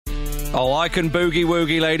Oh, I can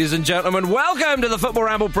boogie-woogie, ladies and gentlemen. Welcome to the Football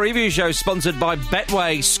Ramble preview show, sponsored by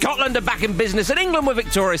Betway. Scotland are back in business and England were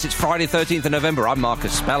victorious. It's Friday, 13th of November. I'm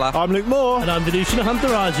Marcus Speller. I'm Luke Moore. And I'm Vidushan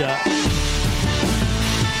Huntaraja.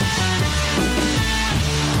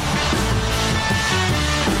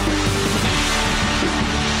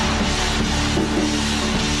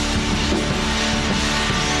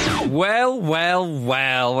 Well,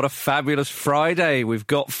 what a fabulous Friday we've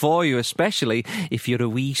got for you, especially if you're a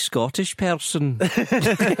wee Scottish person.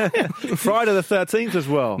 Friday the 13th as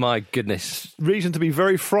well. My goodness. Reason to be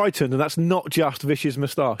very frightened, and that's not just Vish's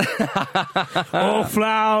moustache. Oh,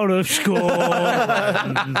 flower of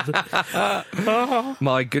Scotland.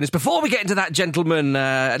 My goodness. Before we get into that, gentlemen,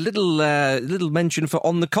 a little mention for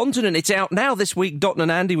On the Continent. It's out now this week. Dotton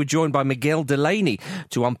and Andy were joined by Miguel Delaney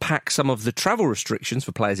to unpack some of the travel restrictions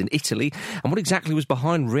for players in Italy and what exactly was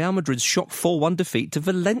behind Real Madrid's shock 4-1 defeat to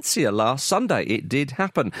Valencia last Sunday. It did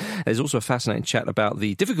happen. There's also a fascinating chat about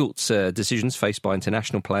the difficult decisions faced by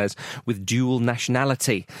international players with dual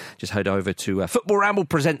nationality. Just head over to Football Ramble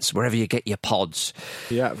Presents wherever you get your pods.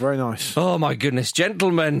 Yeah, very nice. Oh my goodness,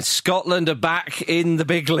 gentlemen, Scotland are back in the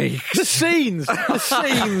big league. The scenes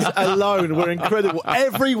alone were incredible.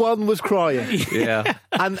 Everyone was crying. Yeah.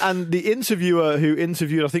 And the interviewer who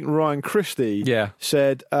interviewed, I think, Ryan Christie,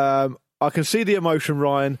 said, I can see the emotion,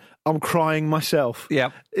 Ryan. I'm crying myself.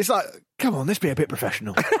 Yeah. It's like, come on, let's be a bit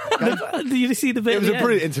professional. Did you see the bit? It was a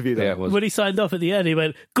brilliant interview, though. Yeah, it was. When he signed off at the end, he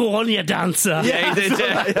went, "Go on, you dancer." Yeah, he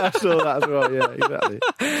did. I saw that as well. Yeah, exactly.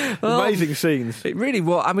 Amazing scenes. It really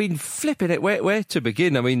was. I mean, flipping it, where to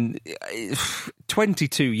begin? I mean,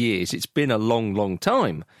 22 years. It's been a long, long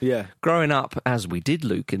time. Yeah. Growing up, as we did,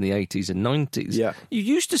 Luke, in the 80s and 90s, you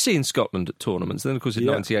used to see in Scotland at tournaments. Then, of course, in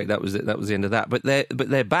 98, that was the end of that. But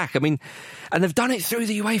they're back. I mean, and they've done it through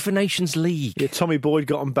the UEFA Nations League. Yeah, Tommy Boyd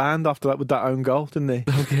got them banned after that with that own goal, didn't he?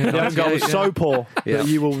 Okay. The own goal was so poor that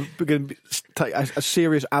you will take a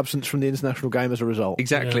serious absence from the international game as a result.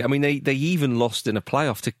 Exactly. Yeah. I mean, they even lost in a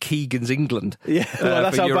playoff to Keegan's England. Yeah,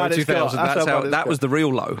 that's how Euro bad it's got. 2000. That was the real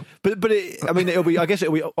low. But it'll be. I guess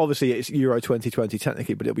it'll be. Obviously, it's Euro 2020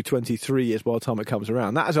 technically, but it'll be 23 years by the time it comes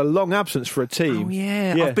around. That is a long absence for a team. Oh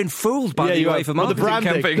yeah. I've been fooled by the UEFA marketing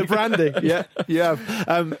campaign. The branding. Yeah.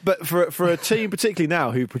 But for a team, particularly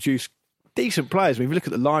now, who produce decent players. I mean, if you look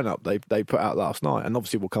at the lineup they put out last night, and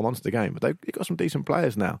obviously we'll come on to the game, but they've got some decent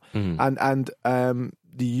players now. And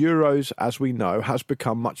the Euros, as we know, has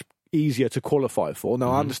become much easier to qualify for.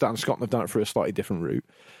 Now, I understand Scotland have done it through a slightly different route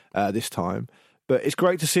this time, but it's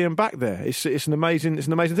great to see them back there. It's an amazing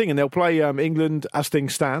thing, and they'll play England as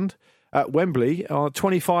things stand at Wembley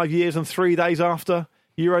 25 years and 3 days after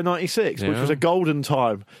Euro 96, which was a golden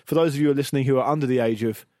time for those of you who are listening who are under the age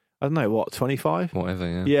of, I don't know, 25? Whatever,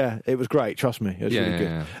 yeah. Yeah, it was great, trust me. It was really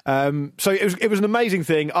good. Yeah. So it was an amazing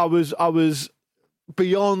thing. I was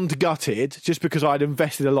beyond gutted just because I'd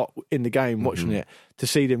invested a lot in the game watching it to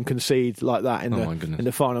see them concede like that in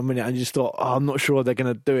the final minute, and you just thought, I'm not sure they're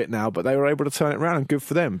going to do it now, but they were able to turn it around, and good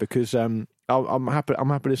for them, because I'm happy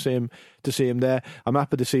to see him there. I'm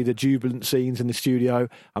happy to see the jubilant scenes in the studio.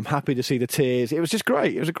 I'm happy to see the tears. It was just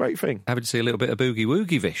great. It was a great thing. Happy to see a little bit of boogie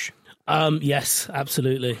woogie, Vish. Yes,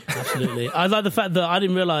 absolutely. I like the fact that I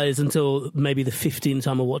didn't realise until maybe the 15th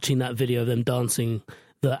time of watching that video of them dancing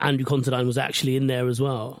that Andrew Considine was actually in there as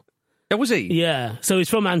well. Oh, was he? Yeah. So it's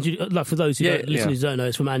from Andrew, like for those listeners who don't know,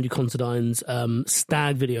 it's from Andrew Considine's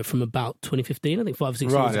Stag video from about 2015, I think 5 or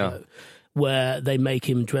 6 years ago, where they make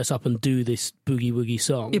him dress up and do this boogie woogie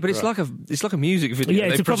song. Yeah, but it's like a music video.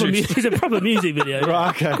 Yeah, it's a proper music video. Right,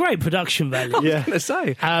 okay. Great production value. Yeah. I was going to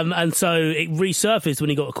say. And so it resurfaced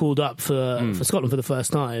when he got called up for Scotland for the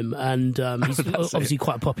first time, and he's obviously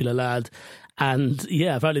quite a popular lad. And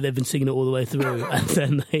apparently they've been singing it all the way through, and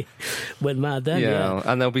then they went mad then. Yeah,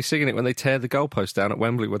 and they'll be singing it when they tear the goalpost down at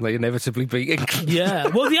Wembley when they inevitably beat England. Yeah,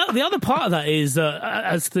 well, the other part of that is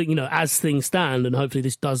as things stand, and hopefully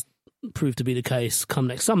this does prove to be the case come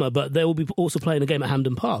next summer, but they will be also playing a game at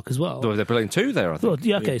Hampden Park as well. Oh, they're playing two there, I think. Well,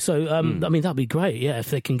 yeah, okay, so I mean that'd be great,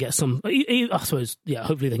 if they can get some. I suppose,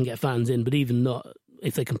 hopefully they can get fans in, but even not.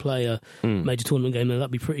 If they can play a major tournament game, then that'd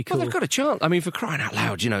be pretty cool. Well, they've got a chance. I mean, for crying out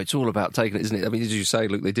loud, it's all about taking it, isn't it? I mean, as you say,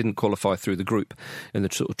 look, they didn't qualify through the group in the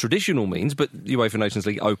sort of traditional means, but UEFA Nations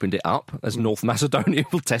League opened it up, as North Macedonia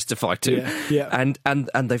will testify to. Yeah. And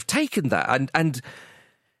they've taken that. And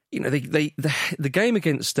the game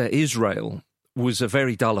against Israel was a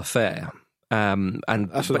very dull affair. And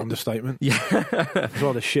that's an understatement. Yeah. It's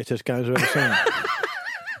one of the shittest games I've ever seen.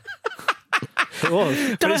 It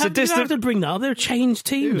was. Don't have to bring that up. They're a changed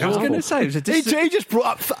team. I was going to say, it was a distant... He just brought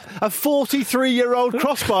up a 43-year-old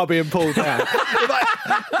crossbar being pulled down.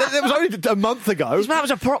 It was only a month ago. That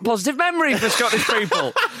was a positive memory for Scottish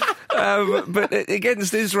people. But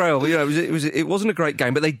against Israel, it wasn't a great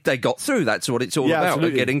game, but they got through. That's what it's all about,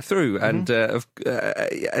 getting through.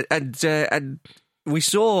 Mm-hmm. And we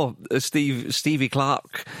saw Stevie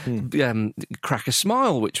Clark crack a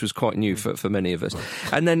smile, which was quite new for many of us.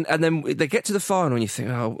 And then they get to the final, and you think,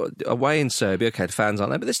 away in Serbia, okay, the fans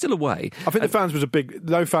aren't there, but they're still away. I think no fans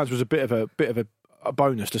was a bit of a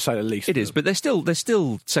bonus, to say the least. It is, but they're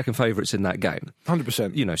still second favourites in that game.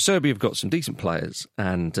 100%. Serbia have got some decent players,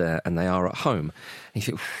 and they are at home. And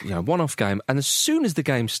you think, one-off game, and as soon as the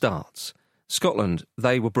game starts, Scotland,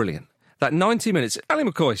 they were brilliant. That 90 minutes, Ali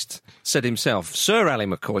McCoist said himself, Sir Ali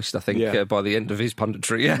McCoist, I think, by the end of his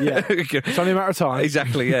punditry. Yeah. It's only a matter of time.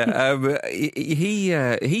 Exactly, yeah.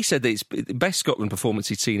 He said that it's the best Scotland performance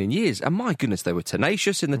he'd seen in years. And my goodness, they were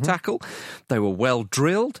tenacious in the tackle. They were well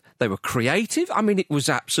drilled. They were creative. I mean, it was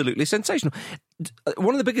absolutely sensational.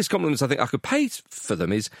 One of the biggest compliments I think I could pay for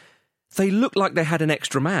them is they looked like they had an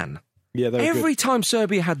extra man. Yeah, every time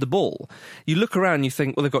Serbia had the ball, you look around and you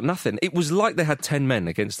think, well, they've got nothing. It was like they had 10 men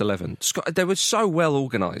against 11. They were so well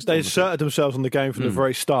organised. They asserted themselves on the game from the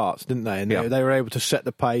very start, didn't they? And they were able to set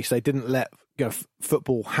the pace. They didn't let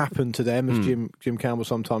football happen to them, as Jim Campbell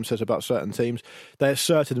sometimes says about certain teams. They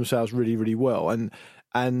asserted themselves really, really well. And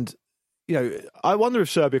I wonder if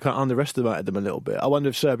Serbia kind of underestimated them a little bit. I wonder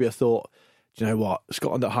if Serbia thought, do you know what?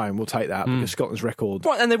 Scotland at home will take that because Scotland's record.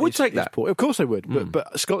 Right, and they would take that. Poor. Of course they would.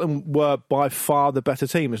 But Scotland were by far the better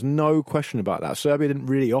team. There's no question about that. Serbia didn't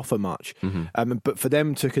really offer much. But for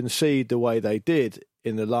them to concede the way they did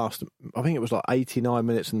in the last, I think it was like 89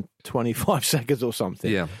 minutes and 25 seconds or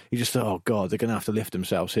something. Yeah. You just thought, oh God, they're going to have to lift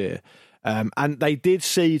themselves here. And they did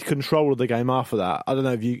cede control of the game after that. I don't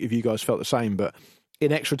know if you guys felt the same, but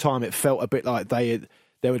in extra time it felt a bit like there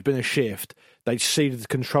had been a shift. They ceded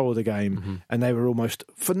control of the game, and they were almost,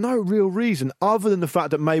 for no real reason, other than the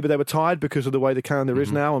fact that maybe they were tired because of the way the calendar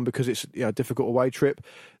is now and because it's a difficult away trip.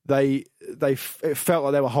 It felt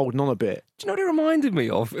like they were holding on a bit. Do you know what it reminded me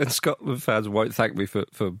of? And Scotland fans won't thank me for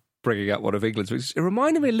bringing up one of England's. It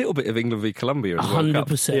reminded me a little bit of England v Colombia.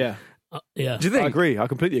 100%. Yeah. Yeah, do you think? I agree. I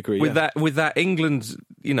completely agree. With that England,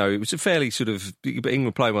 it was a fairly sort of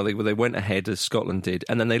England playing where they went ahead as Scotland did,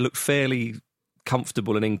 and then they looked fairly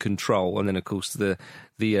comfortable and in control, and then of course the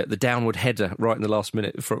downward header right in the last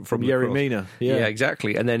minute from Yerry Mina. Yeah,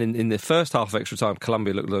 exactly. And then in the first half of extra time,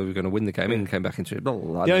 Colombia looked like they were going to win the game. England came back into it.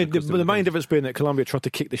 The main difference being that Colombia tried to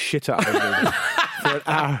kick the shit out of England for an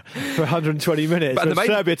hour, for 120 minutes. But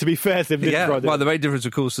Serbia, to be fair, to them, well, the main difference,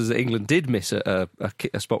 of course, is that England did miss a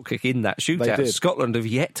spot kick in that shootout. Scotland have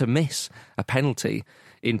yet to miss a penalty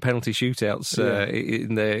in penalty shootouts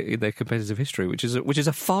in their competitive history, which is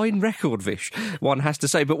a fine record, Vish, one has to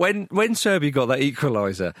say. But when Serbia got that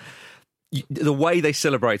equaliser, the way they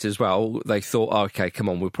celebrated as well, they thought, okay, come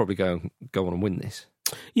on, we'll probably go on and win this.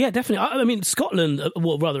 Yeah, definitely. I mean, Scotland,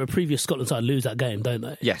 a previous Scotland side lose that game, don't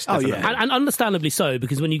they? Yes, definitely. And understandably so,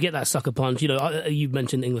 because when you get that sucker punch, you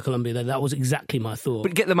mentioned England-Colombia there, that was exactly my thought.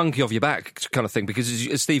 But get the monkey off your back kind of thing, because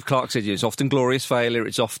as Steve Clark said, it's often glorious failure,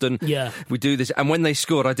 it's often, we do this. And when they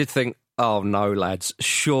scored, I did think, oh no, lads,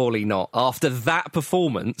 surely not. After that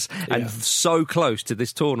performance, and so close to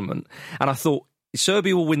this tournament, and I thought,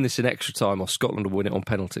 Serbia will win this in extra time, or Scotland will win it on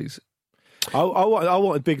penalties. I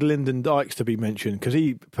wanted Big Lyndon Dykes to be mentioned because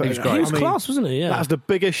he was great. He was class, wasn't he? Yeah, that's the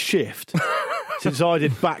biggest shift since I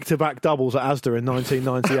did back-to-back doubles at Asda in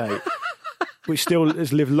 1998. Which still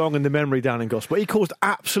has lived long in the memory down in Gosport. He caused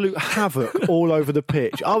absolute havoc all over the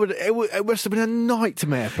pitch. It must have been a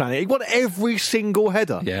nightmare playing it. He won every single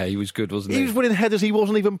header. Yeah, he was good, wasn't he? He was winning headers he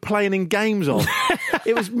wasn't even playing in games on.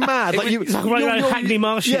 It was mad. It's like running around Hackney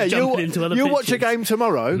Marsh jumping into other pitches. You'll watch a game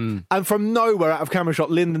tomorrow, and from nowhere out of camera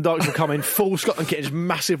shot, Lyndon Dykes will come in full Scotland kit and just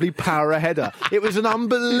massively power a header. It was an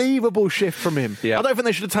unbelievable shift from him. Yeah. I don't think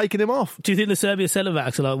they should have taken him off. Do you think the Serbia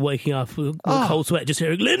centre-backs are like waking up with cold sweat just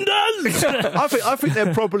hearing Lyndon? I think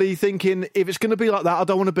they're probably thinking, if it's going to be like that, I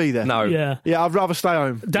don't want to be there. No. Yeah, I'd rather stay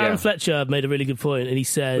home. Darren Fletcher made a really good point, and he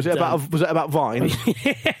said... Was it about Vine?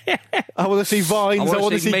 I want to see Vines. I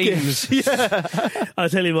want to see memes. GIFs. Yeah. I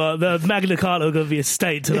tell you what, the Magna Carta are going to be a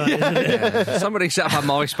state tonight, isn't it? Yeah. Somebody set up a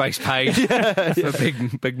MySpace page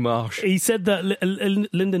for Big Marsh. He said that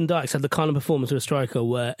Lyndon Dykes had the kind of performance of a striker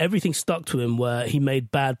where everything stuck to him, where he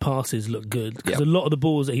made bad passes look good. Because a lot of the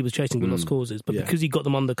balls that he was chasing were lost causes. But because he got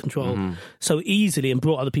them under control so easily and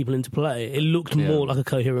brought other people into play, it looked more like a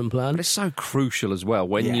coherent plan. But it's so crucial as well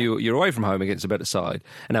when you're away from home against a better side.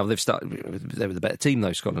 And now they were the better team,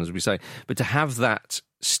 though, Scotland, as we say. But to have that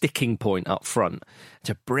sticking point up front,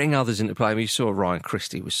 to bring others into play. I mean, you saw Ryan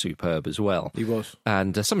Christie was superb as well. He was.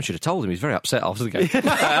 And someone should have told him. He was very upset after the game.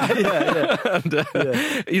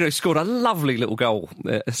 And, scored a lovely little goal.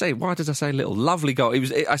 Why did I say little? Lovely goal.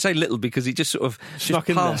 I say little because he just sort of snuck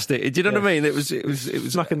just past it. Do you know what I mean? It was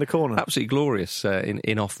snuck in the corner. Absolutely glorious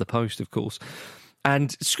in off the post, of course.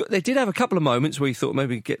 And they did have a couple of moments where you thought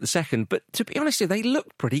maybe get the second, but to be honest, they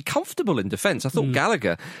looked pretty comfortable in defence. I thought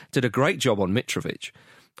Gallagher did a great job on Mitrovic.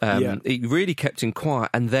 He really kept him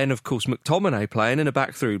quiet. And then, of course, McTominay playing in a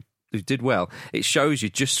back through who did well. It shows you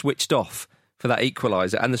just switched off for that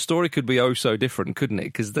equaliser. And the story could be oh so different, couldn't it?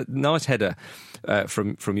 Because the nice header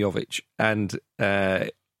from Jovic and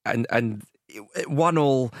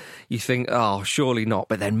 1-1, you think, oh, surely not.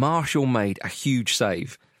 But then Marshall made a huge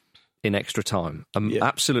save in extra time.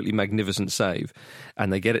 Absolutely magnificent save.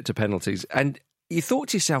 And they get it to penalties. And you thought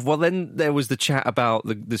to yourself, well, then there was the chat about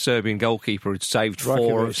the Serbian goalkeeper who'd saved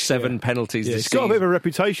 4 of 7 penalties this he's season. got a bit of a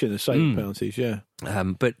reputation of saving penalties,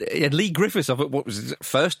 But Lee Griffiths, I thought, what was his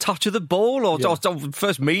first touch of the ball or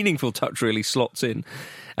first meaningful touch really slots in.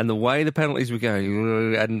 And the way the penalties were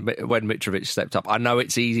going, and when Mitrovic stepped up, I know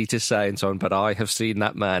it's easy to say and so on, but I have seen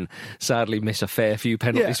that man sadly miss a fair few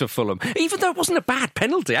penalties for Fulham. Even though it wasn't a bad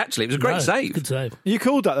penalty, actually. It was a great save. Good save. You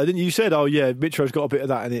called that, though, didn't you? You said, Mitro's got a bit of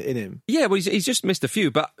that in him. Yeah, well, he's just missed a few,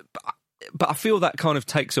 but I feel that kind of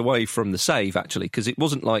takes away from the save, actually, because it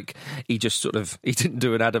wasn't like he just he didn't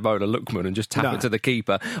do an Ademola Lookman and just tap it to the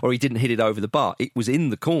keeper, or he didn't hit it over the bar. It was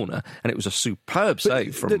in the corner, and it was a superb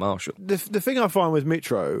save from Marshall. The thing I find with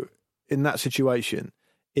Mitro in that situation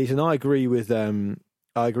is, and I agree with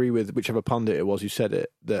whichever pundit it was who said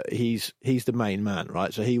it, that he's the main man,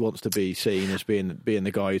 right? So he wants to be seen as being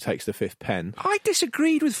the guy who takes the fifth pen. I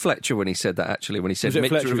disagreed with Fletcher when he said that, actually, when he said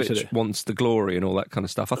Mitrovic wants the glory and all that kind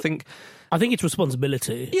of stuff. I think it's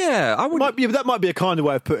responsibility. Yeah, I would. That might be a kind of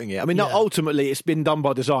way of putting it. I mean, ultimately, it's been done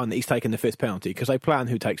by design that he's taken the fifth penalty because they plan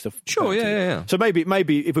who takes the penalty. Yeah. So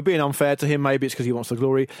maybe if we're being unfair to him, maybe it's because he wants the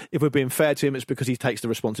glory. If we're being fair to him, it's because he takes the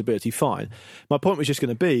responsibility. Fine. My point was just going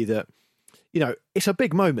to be that, it's a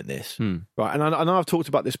big moment, this, right? And I know I've talked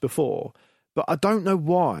about this before, but I don't know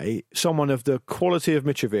why someone of the quality of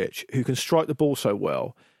Mitrovic, who can strike the ball so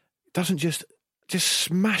well, doesn't just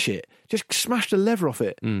smash it, just smash the lever off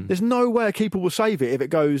it. There's no way a keeper will save it if it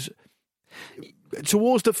goes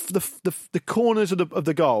towards the corners of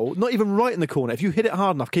the goal, not even right in the corner. If you hit it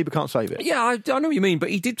hard enough, keeper can't save it. Yeah, I know what you mean, but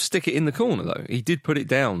he did stick it in the corner, though. He did put it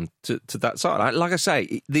down to that side. Like I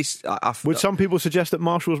say, would some people suggest that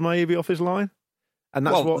Marshall's maybe off his line? And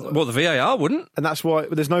that's well, the VAR wouldn't. And that's why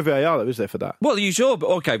there's no VAR, though, is there, for that? Well, you saw,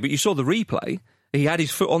 but you saw the replay. He had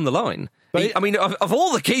his foot on the line. But of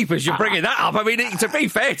all the keepers, you're bringing that up. I mean, to be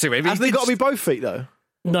fair to him, hasn't he got to be both feet, though?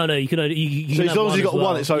 No, you can only. So as long as you got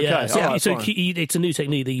one, it's okay. Yeah, so right, it's a new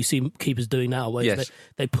technique that you see keepers doing now, where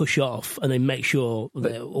they push off and they make sure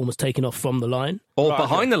they're almost taking off from the line. Or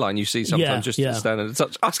behind the line, you see sometimes just standing and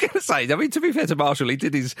touch. I was going to say, I mean, to be fair to Marshall, he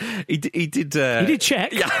did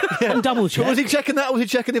check and double check. But was he checking that, or was he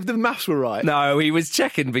checking if the maths were right? No, he was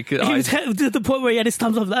checking because he was to the point where he had his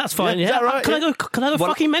thumbs up. That's fine. Is that right? Can I go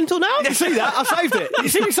fucking mental now? You see that? I saved it. You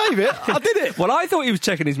see me save it? I did it. Well, I thought he was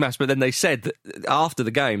checking his maths, but then they said that after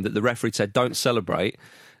the game that the referee said don't celebrate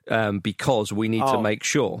because we need to make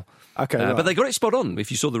sure. Okay, right. But they got it spot on.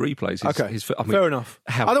 If you saw the replays, fair enough.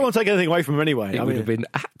 I don't want to take anything away from him anyway. It would have been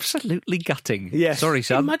absolutely gutting. Yes. Sorry,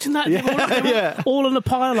 son. Imagine that. All on a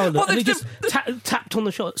pile on it, and he just tapped on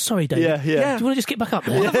the shot. Sorry, Dave. Yeah. Do you want to just get back up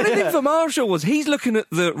there? Well, the funny thing for Marshall was he's looking at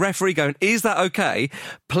the referee going, "Is that okay?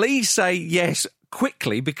 Please say yes."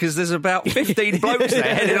 Quickly, because there's about 15 blokes there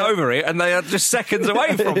heading over it, and they are just seconds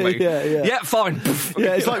away from me. Yeah, fine.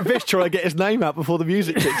 Yeah, it's like Vish trying to get his name out before the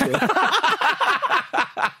music kicks in.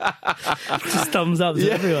 Just thumbs up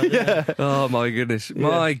to everyone. Yeah. Oh my goodness,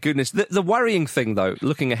 goodness. The worrying thing, though,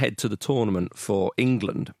 looking ahead to the tournament for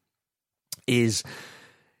England, is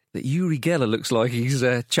that Uri Geller looks like he's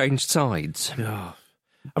changed sides. Oh.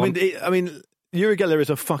 I mean. Uri Geller is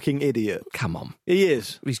a fucking idiot. Come on. He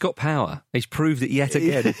is. He's got power. He's proved it yet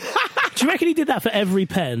again. Do you reckon he did that for every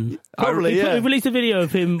pen? Probably, he released a video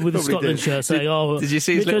of him with a Scotland shirt saying, did you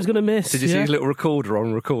see Mitchell's going to miss. Did you see his little recorder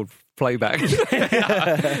on record playback.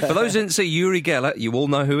 For those who didn't see Uri Geller, you all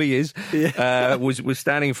know who he is, was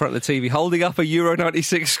standing in front of the TV holding up a Euro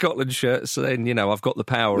 96 Scotland shirt saying, I've got the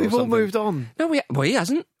power. We've all moved on. No, he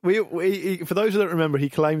hasn't. For those who don't remember, he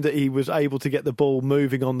claimed that he was able to get the ball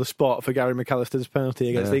moving on the spot for Gary McAllister's penalty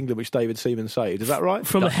against England, which David Seaman saved. Is that right?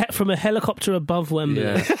 From a helicopter above Wembley.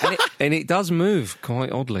 Yeah. and it does move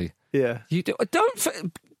quite oddly. Yeah. Don't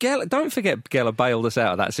forget Geller bailed us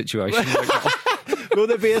out of that situation. Will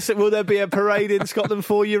there be a parade in Scotland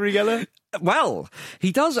for Uri Geller? Well,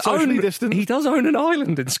 he does Socially own distant? He does own an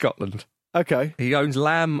island in Scotland. Okay. He owns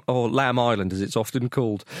Lamb Island, as it's often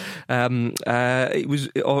called. Apparently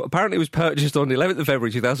it was purchased on the 11th of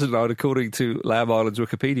February 2009, according to Lamb Island's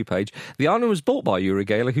Wikipedia page. The island was bought by Uri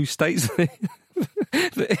Geller, who states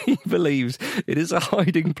that he believes it is a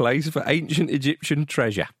hiding place for ancient Egyptian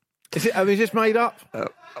treasure. Is this made up?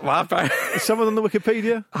 Is someone on the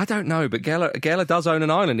Wikipedia? I don't know, but Geller does own an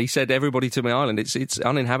island. He said, "Everybody to my island." It's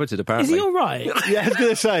uninhabited, apparently. Is he all right? Yeah, I was going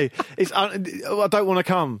to say, I don't want to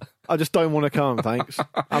come. I just don't want to come, thanks.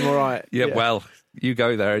 I'm all right. Yeah, well, you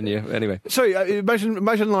go there, and anyway. Sorry,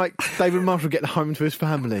 imagine like David Marshall getting home to his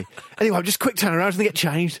family. Anyway, just quick turnaround to get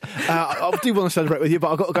changed. I do want to celebrate with you, but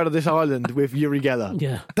I've got to go to this island with Uri Geller.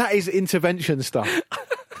 Yeah. That is intervention stuff.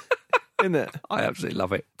 Isn't it? I absolutely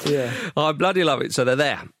love it. Yeah, I bloody love it. So they're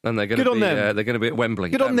there, and they're going to be. They're going to be at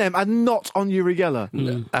Wembley. Good on them, and not on Uri Geller.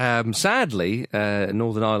 Sadly,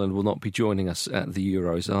 Northern Ireland will not be joining us at the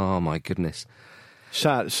Euros. Oh my goodness,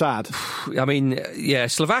 sad. I mean,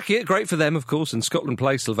 Slovakia, great for them, of course, and Scotland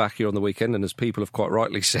play Slovakia on the weekend, and as people have quite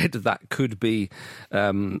rightly said, that could be.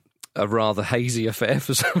 A rather hazy affair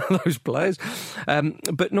for some of those players.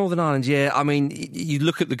 But Northern Ireland, I mean, you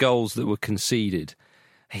look at the goals that were conceded.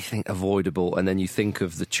 You think avoidable, and then you think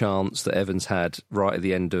of the chance that Evans had right at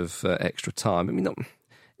the end of extra time. I mean,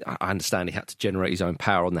 I understand he had to generate his own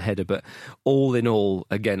power on the header, but all in all,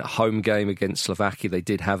 again, a home game against Slovakia, they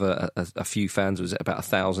did have a few fans. It was about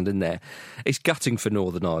 1,000 in there. It's gutting for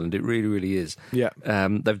Northern Ireland. It really, really is. Yeah.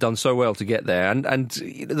 They've done so well to get there, and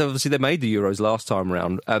obviously they made the Euros last time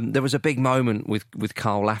around. There was a big moment with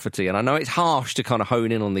Carl Lafferty, and I know it's harsh to kind of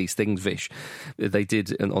hone in on these things, Vish. They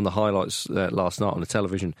did on the highlights last night on the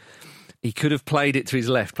television. He could have played it to his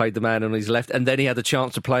left, played the man on his left, and then he had a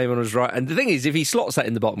chance to play him on his right. And the thing is, if he slots that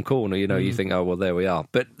in the bottom corner, you think, oh, well, there we are.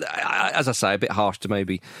 But as I say, a bit harsh to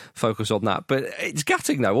maybe focus on that. But it's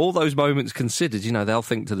gutting, though. All those moments considered, they'll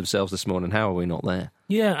think to themselves this morning, how are we not there?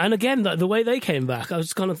 Yeah, and again, the way they came back, I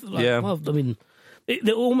was kind of like, well, I mean,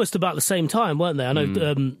 they're almost about the same time, weren't they? I know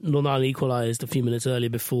Northern Ireland equalised a few minutes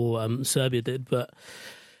earlier before Serbia did, but...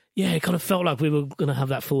 Yeah, it kind of felt like we were going to have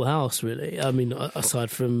that full house, really. I mean,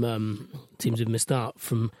 aside from teams who've missed out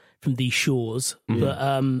from these shores. But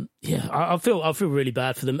I feel really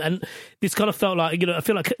bad for them. And this kind of felt like, I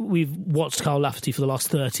feel like we've watched Carl Lafferty for the last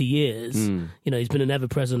 30 years. He's been an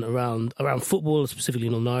ever-present around football, specifically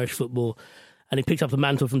non-Irish football. And he picked up the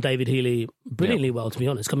mantle from David Healy brilliantly well, to be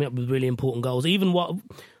honest, coming up with really important goals. Even Northern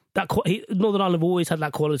Ireland have always had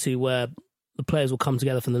that quality where the players will come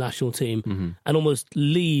together from the national team and almost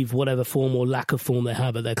leave whatever form or lack of form they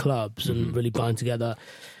have at their clubs and really bind together.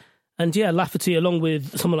 And Lafferty, along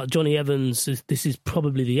with someone like Johnny Evans, this is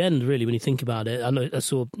probably the end, really, when you think about it. I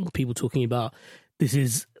saw people talking about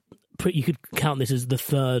you could count this as the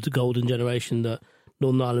third golden generation that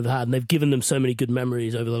Northern Ireland have had, and they've given them so many good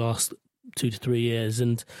memories over the last 2 to 3 years.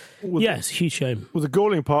 And it's a huge shame. Well, the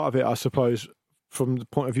galling part of it, I suppose, from the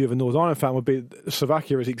point of view of a Northern Ireland fan, would be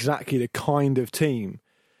Slovakia is exactly the kind of team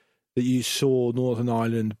that you saw Northern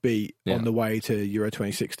Ireland beat on the way to Euro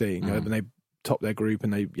 2016. When they topped their group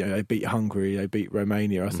and they beat Hungary, they beat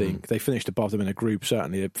Romania, I think. They finished above them in a group,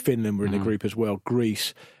 certainly. Finland were in the group as well,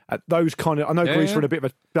 Greece. Those kind of... I know Greece were in a bit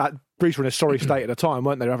of a... Greece were in a sorry state at the time,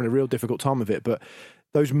 weren't they? They were having a real difficult time of it, but...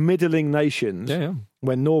 Those middling nations,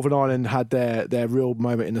 when Northern Ireland had their real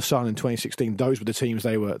moment in the sun in 2016, those were the teams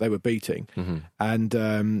they were beating. And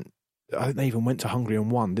I think they even went to Hungary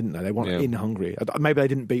and won, didn't they? They won in Hungary. Maybe they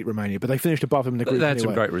didn't beat Romania, but they finished above them in the group. They had anyway.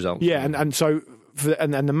 some great results. Yeah, and so...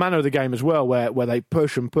 And the manner of the game as well, where they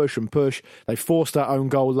push and push and push. They forced their own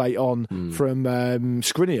goal late on from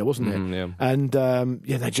Skriniar, wasn't it? And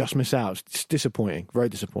they just miss out. It's disappointing, very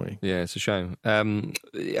disappointing. Yeah, it's a shame. And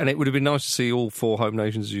it would have been nice to see all four home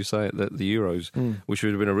nations, as you say, at the Euros, which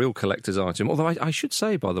would have been a real collector's item. Although I should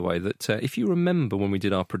say, by the way, that if you remember when we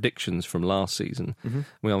did our predictions from last season,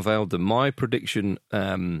 we unveiled them. My prediction...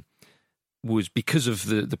 was because of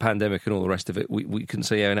the pandemic and all the rest of it, we couldn't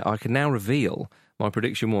say, and I can now reveal my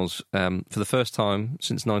prediction was, for the first time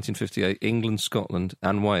since 1958, England, Scotland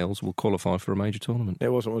and Wales will qualify for a major tournament. It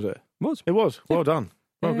wasn't, was it? It was. It was. Well done.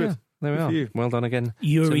 Well, good. There we are. you. Well done again.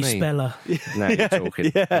 Yuri to me. Speller. Now you're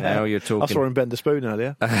talking. Yeah. Now you're talking. I saw him bend a spoon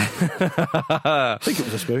earlier. I think it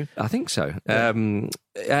was a spoon. I think so.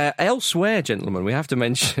 Elsewhere, gentlemen, we have to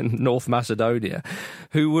mention North Macedonia,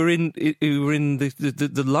 who were in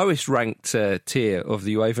the lowest ranked tier of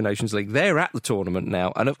the UEFA Nations League. They're at the tournament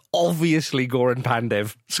now, and have obviously Goran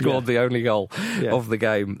Pandev scored the only goal of the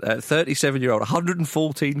game. 37-year-old,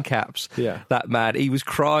 114 caps. Yeah. That man, he was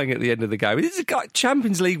crying at the end of the game. This is a guy,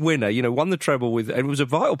 Champions League winner. Won the treble with, and it was a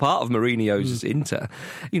vital part of Mourinho's Inter.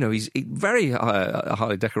 He's very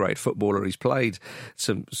highly decorated footballer. He's played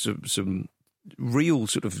some real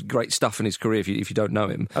sort of great stuff in his career if you don't know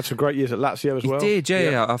him. Had some great years at Lazio as well. He did,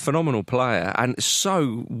 yeah, a phenomenal player, and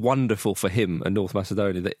so wonderful for him and North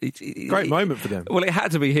Macedonia. Great moment for them. Well, it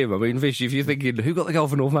had to be him. I mean, Vish, if you're thinking, who got the goal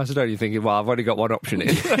for North Macedonia, you're thinking, well, I've only got one option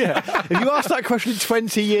here. If you ask that question in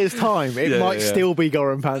 20 years' time, it might still be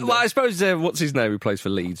Goran Pandev. Well, I suppose, what's his name, who plays for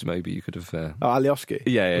Leeds, maybe you could have... Alioski.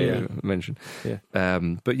 Yeah, mentioned. Yeah.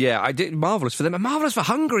 But yeah, I did marvellous for them, and marvellous for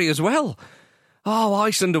Hungary as well. Oh,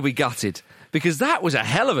 Iceland will be gutted, because that was a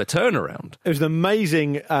hell of a turnaround. It was an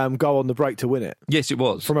amazing goal on the break to win it. Yes, it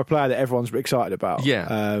was. From a player that everyone's excited about.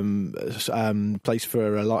 Yeah. Plays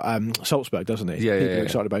for Salzburg, doesn't he? Yeah, People are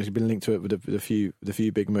excited about it. He's been linked to it with a few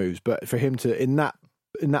big moves. But for him to, in that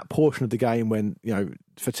portion of the game when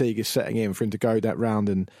fatigue is setting in, for him to go that round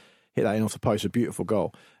and hit that in off the post, a beautiful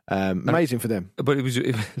goal. Amazing for them. But it was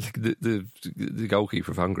the goalkeeper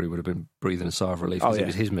of Hungary would have been breathing a sigh of relief because it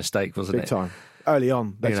was his mistake, wasn't it? Big time. Early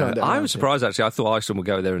on, they turned it around. I was surprised, actually. I thought Iceland would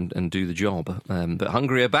go there and do the job. But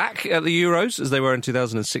Hungary are back at the Euros, as they were in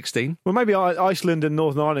 2016. Well, maybe Iceland and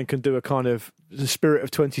Northern Ireland can do a kind of the spirit of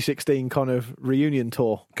 2016 kind of reunion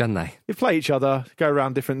tour. Can they? You play each other, go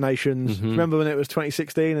around different nations. Remember when it was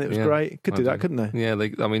 2016 and it was great? Could do that, couldn't they? Yeah,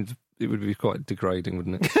 it would be quite degrading,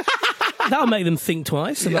 wouldn't it? That'll make them think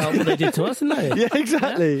twice about what they did to us, isn't it? Yeah,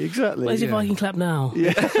 exactly. Where's your Viking clap now?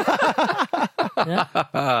 Yeah.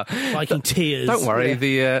 Viking tears. Don't worry,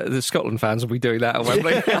 the Scotland fans will be doing that at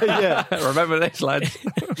Wembley. Remember this, lads.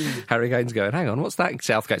 Harry Kane's going, hang on, what's that?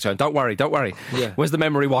 Southgate's going, don't worry. Yeah. Where's the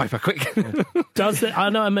memory wiper? Quick. I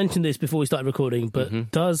know I mentioned this before we started recording,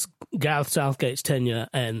 but does Gareth Southgate's tenure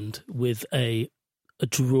end with a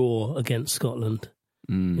draw against Scotland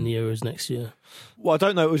in the Euros next year? Well, I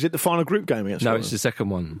don't know. Was it the final group game against Scotland? No, it's the second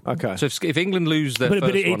one. Okay. So if England lose their first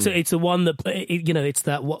one... it's the one that, it's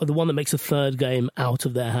the one that makes a third game out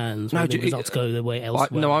of their hands when the results go their way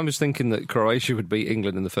elsewhere. I was thinking that Croatia would beat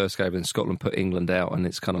England in the first game and Scotland put England out, and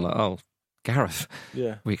it's kind of like, oh, Gareth,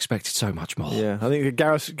 we expected so much more. Yeah, I think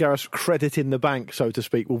Gareth's credit in the bank, so to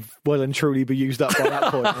speak, will well and truly be used up by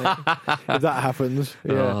that point. If that happens.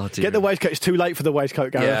 Yeah. Oh, get the waistcoat. It's too late for the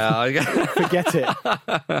waistcoat, Gareth. Yeah.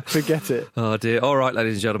 Forget it. Oh, dear. All right,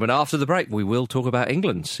 ladies and gentlemen, after the break, we will talk about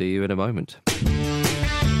England. See you in a moment.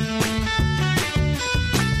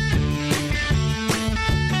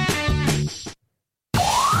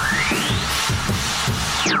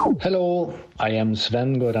 Hello, I am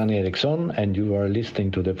Sven Goran Eriksson, and you are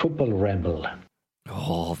listening to the Football Ramble.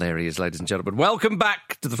 Oh, there he is, ladies and gentlemen. Welcome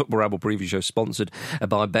back to the Football Ramble preview show, sponsored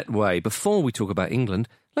by Betway. Before we talk about England,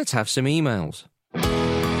 let's have some emails.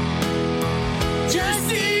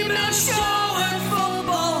 Just email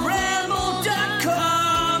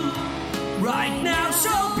show@footballramble.com right now,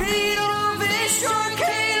 so Peter or Vish or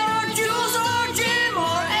Kate or Jules or Jim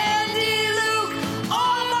or Andy, Luke,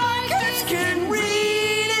 all Marcus can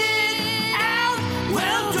read it out.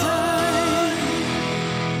 Well done.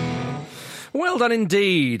 Well done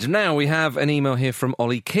indeed. Now we have an email here from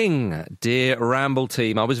Ollie King. Dear Ramble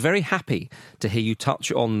team, I was very happy to hear you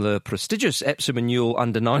touch on the prestigious Epsom and Newell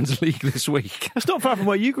Under-9s League this week. That's not far from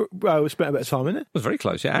where you spent a bit of time, isn't it? It was very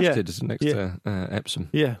close, yeah. Ashton is next to Epsom.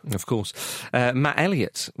 Yeah. Of course. Matt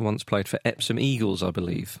Elliott once played for Epsom Eagles, I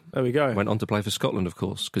believe. There we go. Went on to play for Scotland, of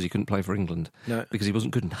course, because he couldn't play for England. No. Because he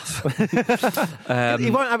wasn't good enough.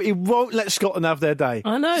 He won't let Scotland have their day.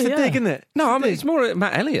 I know, It's a dig, isn't it? No, I mean, it's more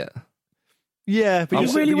Matt Elliott. Yeah, but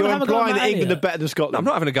You really you're wanna have a go at implying that Matt England are Elliott? better than Scotland. No, I'm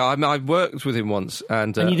not having a go. I worked with him once.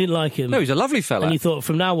 And And you didn't like him? No, he's a lovely fella. And you thought,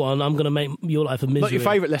 from now on, I'm going to make your life a misery. Not your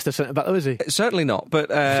favourite Leicester centre-back, though, is he? Certainly not, but...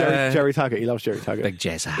 Jerry Taggart. He loves Jerry Taggart. Big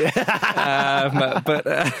Jezza. But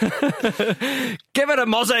give it a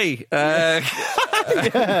mozzie.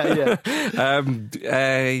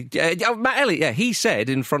 Matt Elliott, he said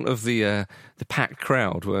in front of the the packed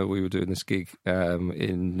crowd where we were doing this gig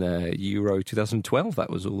in Euro 2012.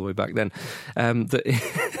 That was all the way back then.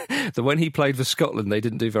 That when he played for Scotland, they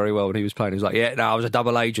didn't do very well when he was playing. He was like, "Yeah, no, I was a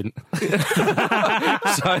double agent."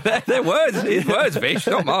 So they're words, Vish,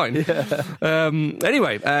 not mine.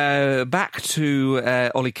 Anyway, back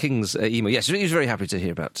to Ollie King's email. Yes, he was very happy to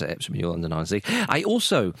hear about Epsom Ewell under 9s league. I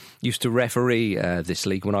also used to referee this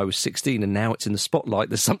league when I was 16, and now it's in the spotlight.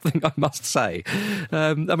 There's something I must say.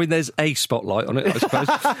 I mean, there's a spotlight on it, I suppose.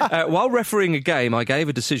 While refereeing a game, I gave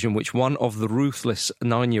a decision which one of the ruthless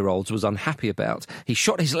 9-year-olds was unhappy about. He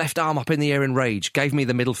shot his left arm up in the air in rage, gave me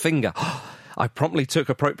the middle finger. I promptly took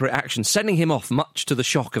appropriate action, sending him off, much to the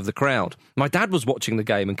shock of the crowd. My dad was watching the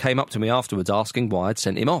game and came up to me afterwards asking why I'd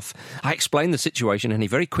sent him off. I explained the situation and he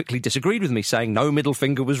very quickly disagreed with me, saying no middle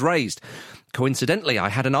finger was raised. Coincidentally, I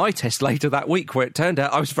had an eye test later that week where it turned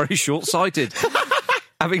out I was very short-sighted.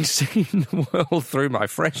 Having seen the world through my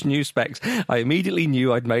fresh new specs, I immediately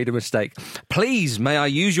knew I'd made a mistake. Please, may I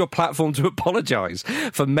use your platform to apologise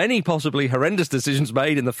for many possibly horrendous decisions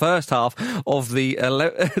made in the first half of the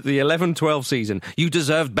 11-12 season. You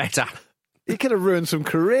deserved better. He could have ruined some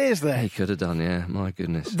careers there. He could have done, yeah. My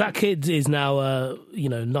goodness. That kid is now a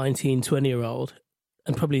 19, 20-year-old.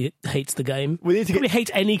 And probably hates the game. Probably hates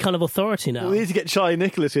any kind of authority now. We need to get Charlie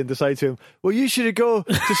Nicholas in to say to him, well, you should go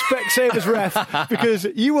to Specsavers Ref because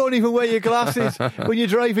you won't even wear your glasses when you're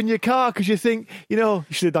driving your car because you think, you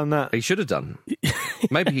should have done that. He should have done.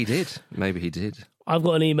 Maybe he did. I've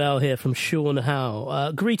got an email here from Sean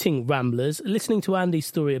Howe. Greeting, Ramblers. Listening to Andy's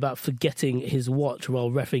story about forgetting his watch while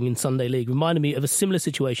reffing in Sunday League reminded me of a similar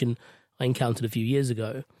situation I encountered a few years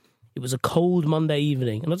ago. It was a cold Monday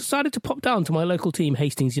evening, and I decided to pop down to my local team,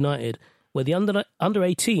 Hastings United, where the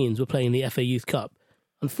under-18s were playing the FA Youth Cup.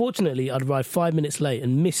 Unfortunately, I'd arrived 5 minutes late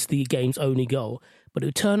and missed the game's only goal, but it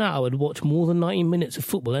would turn out I would watch more than 90 minutes of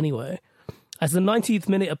football anyway. As the 90th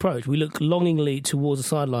minute approached, we looked longingly towards the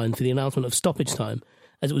sideline for the announcement of stoppage time,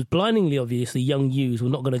 as it was blindingly obvious the young youths were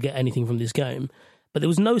not going to get anything from this game. But there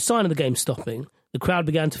was no sign of the game stopping. The crowd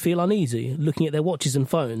began to feel uneasy, looking at their watches and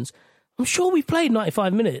phones. I'm sure we've played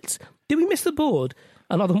 95 minutes. Did we miss the board?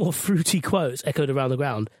 And other more fruity quotes echoed around the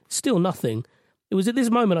ground. Still nothing. It was at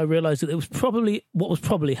this moment I realised that it was probably what was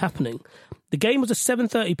probably happening. The game was a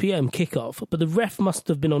 7:30pm kickoff, but the ref must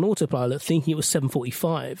have been on autopilot thinking it was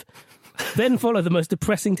 7:45. Then followed the most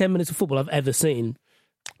depressing 10 minutes of football I've ever seen.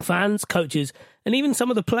 Fans, coaches, and even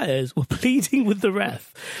some of the players were pleading with the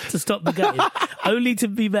ref to stop the game, only to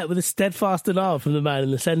be met with a steadfast denial from the man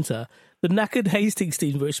in the centre. The knackered Hastings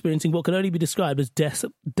team were experiencing what can only be described as death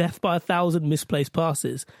by 1,000 misplaced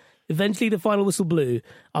passes. Eventually, the final whistle blew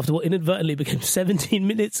after what inadvertently became 17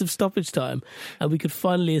 minutes of stoppage time, and we could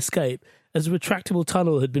finally escape, as a retractable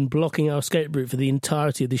tunnel had been blocking our escape route for the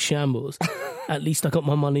entirety of this shambles. At least I got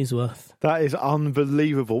my money's worth. That is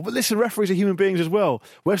unbelievable. But listen, referees are human beings as well.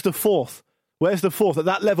 Where's the fourth? At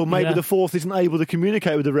that level, maybe the fourth isn't able to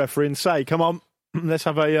communicate with the referee and say, come on, let's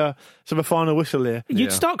have a final whistle here.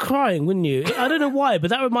 You'd start crying, wouldn't you? I don't know why,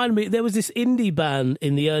 but that reminded me, there was this indie band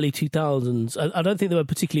in the early 2000s. I don't think they were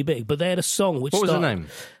particularly big, but they had a song which What was the name?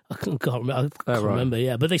 I can't remember,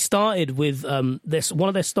 yeah. But they started with, one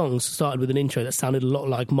of their songs started with an intro that sounded a lot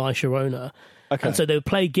like My Sharona. Okay. And so they would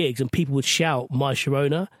play gigs and people would shout My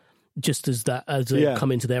Sharona just as they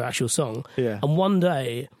come into their actual song. Yeah. And one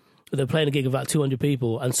day, they were playing a gig of about 200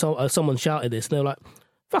 people and someone shouted this and they were like,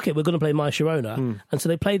 fuck it, we're going to play My Sharona. And so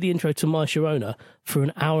they played the intro to My Sharona for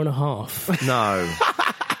an hour and a half. No.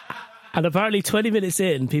 And apparently 20 minutes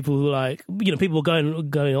in, people were like, people were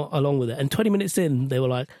going along with it. And 20 minutes in, they were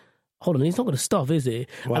like, hold on, he's not going to stop, is he?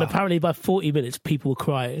 Wow. And apparently by 40 minutes, people were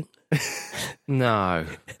crying. No.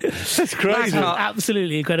 That's crazy. That's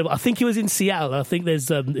absolutely incredible. I think he was in Seattle. I think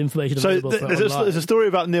there's information available for it online. There's a story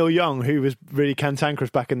about Neil Young, who was really cantankerous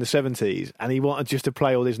back in the 70s, and he wanted just to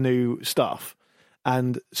play all his new stuff.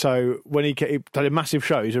 And so when he had a massive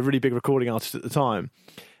show, he was a really big recording artist at the time,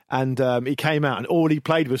 and he came out and all he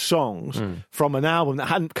played was songs from an album that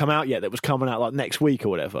hadn't come out yet, that was coming out like next week or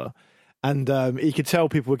whatever. And he could tell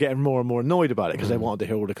people were getting more and more annoyed about it because they wanted to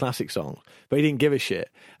hear all the classic songs. But he didn't give a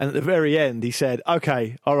shit. And at the very end, he said,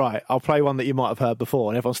 okay, all right, I'll play one that you might have heard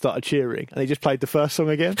before. And everyone started cheering. And he just played the first song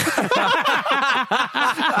again.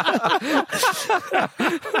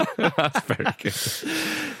 That's very good.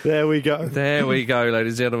 There we go. There we go,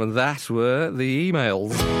 ladies and gentlemen. That were the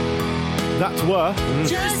emails. That were...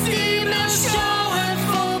 Just email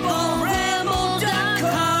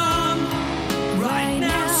show@footballramble.com right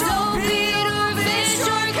now. So Peter, Vish,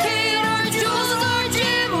 or Kate, or Jules, or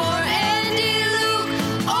Jim, or Andy, Luke,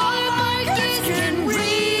 all my kids can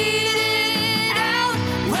read it out.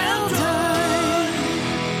 Well done.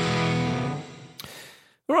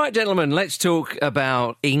 right, gentlemen, let's talk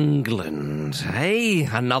about England. Hey,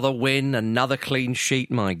 another win, another clean sheet.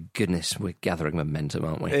 My goodness, we're gathering momentum,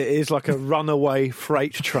 aren't we? It is like a runaway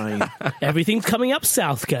freight train. Everything's coming up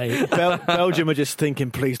Southgate. Belgium are just thinking,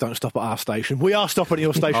 please don't stop at our station. We are stopping at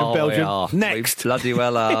your station, Oh, Belgium. we are. Next. We bloody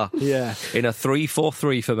well are. Yeah. In a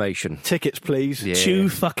 3-4-3 formation. Tickets, please. Yeah. Chew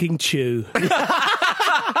fucking chew.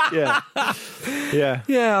 Yeah. Yeah.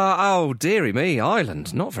 Yeah, oh, dearie me,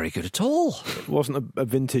 Ireland, not very good at all. It wasn't a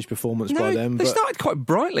vintage performance No, by them. they But started quite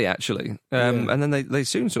brightly, actually. And then they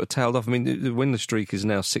soon sort of tailed off. I mean, the winless streak is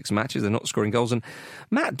now 6 matches. They're not scoring goals. And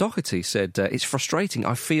Matt Doherty said, it's frustrating.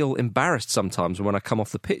 I feel embarrassed sometimes when I come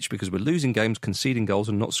off the pitch because we're losing games, conceding goals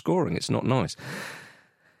and not scoring. It's not nice.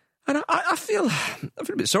 And I feel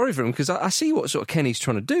a bit sorry for him because I see what sort of Kenny's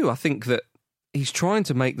trying to do. I think that he's trying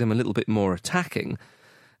to make them a little bit more attacking,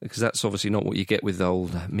 because that's obviously not what you get with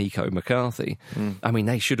old Miko McCarthy. I mean,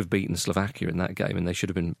 they should have beaten Slovakia in that game and they should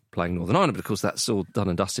have been playing Northern Ireland, but of course that's all done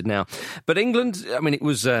and dusted now. But England, I mean, it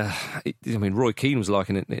was... Roy Keane was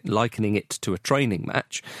likening it to a training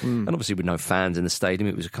match. And obviously with no fans in the stadium,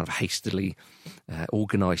 it was a kind of hastily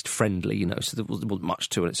organised friendly, so there wasn't much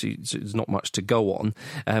to it, so there's not much to go on.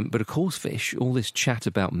 But of course, Fish, all this chat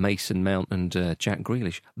about Mason Mount and Jack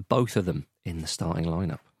Grealish, both of them in the starting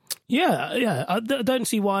lineup. Yeah. I don't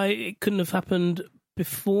see why it couldn't have happened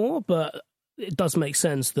before, but it does make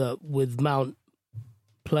sense that with Mount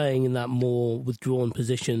playing in that more withdrawn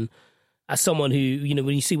position, as someone who,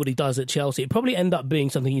 when you see what he does at Chelsea, it'd probably end up being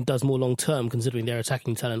something he does more long term, considering their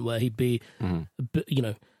attacking talent, where he'd be,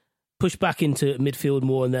 pushed back into midfield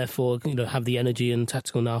more and therefore, have the energy and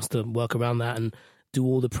tactical nous to work around that and do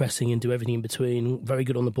all the pressing and do everything in between. Very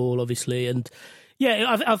good on the ball, obviously. And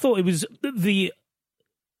yeah, I thought it was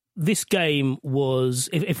this game was,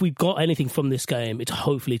 if we got anything from this game, it's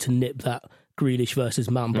hopefully to nip that Grealish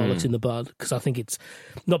versus Mount bollocks in the bud, because I think it's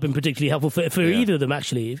not been particularly helpful for either of them,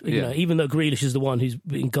 actually. Even though Grealish is the one who's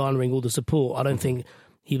been garnering all the support, I don't think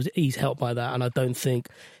he's helped by that, and I don't think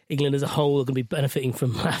England as a whole are going to be benefiting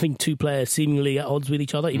from having two players seemingly at odds with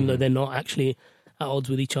each other, even though they're not actually at odds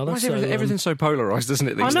with each other. Everything's so polarised, isn't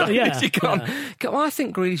it, these days? Yeah, You can't, I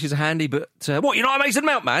think Grealish is handy, but what, you're not a Mason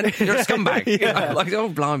Mount, man? You're a scumbag. Oh,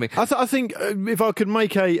 blimey. I think if I could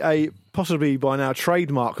make a possibly by now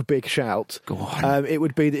trademark big shout, Go on. it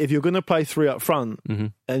would be that if you're going to play three up front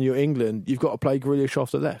and you're England, you've got to play Grealish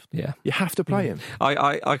off the left. Yeah. You have to play him.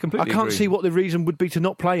 I completely I can't agree. see what the reason would be to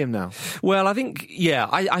not play him now. Well, I think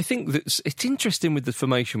that it's interesting with the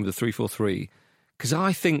formation with the 3-4-3, because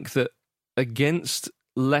I think that against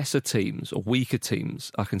lesser teams or weaker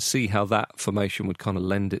teams, I can see how that formation would kind of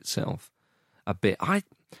lend itself a bit. I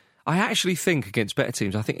actually think against better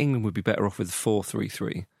teams, I think England would be better off with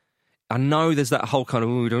 4-3-3. I know there's that whole kind of,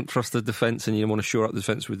 we don't trust the defence and you want to shore up the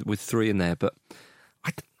defence with three in there, but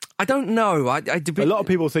I don't know. A lot of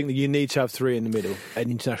people think that you need to have three in the middle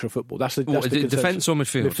in international football. That's the defence or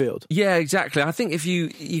midfield? Midfield. Yeah, exactly. I think if you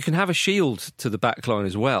can have a shield to the back line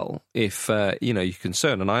as well, if you're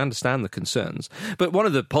concerned, and I understand the concerns. But one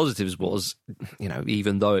of the positives was,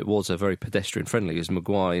 even though it was a very pedestrian friendly, as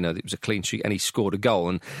Maguire, it was a clean sheet and he scored a goal,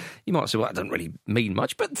 and you might say, well, that doesn't really mean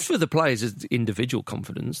much, but for the players' individual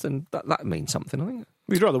confidence, then that means something, I think.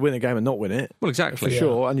 You'd rather win a game and not win it. Well, exactly. For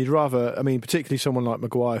sure. And you'd rather, particularly someone like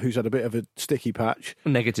Maguire, who's had a bit of a sticky patch.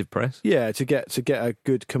 Negative press. Yeah, to get a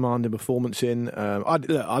good commanding performance in. I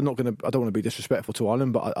don't want to be disrespectful to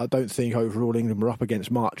Ireland, but I don't think overall England were up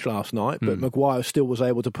against much last night. But Maguire still was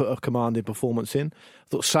able to put a commanding performance in. I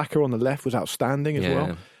thought Saka on the left was outstanding as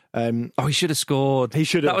well. He should have scored. He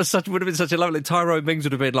should have. That would have been such a lovely. Tyrone Mings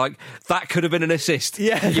would have been like, that could have been an assist.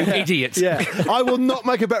 Yeah, you idiot. Yeah, I will not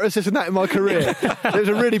make a better assist than that in my career. It was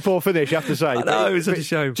a really poor finish, you have to say. I know, it was such a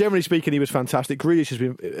shame. Generally speaking, he was fantastic. Grealish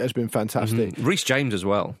has been fantastic. Reece James as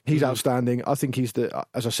well. He's outstanding. I think he's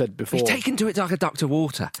as I said before, he's taken to it like a duck to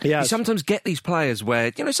water. You sometimes get these players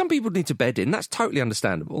where some people need to bed in. That's totally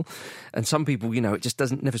understandable, and some people, it just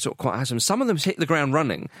doesn't never sort of quite has them. Some of them hit the ground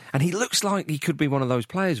running, and he looks like he could be one of those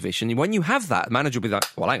players, Vish. And when you have that, the manager will be like,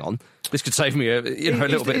 well, hang on, this could save me a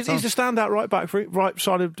little bit of time. He's the standout right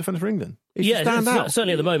side of defender for England.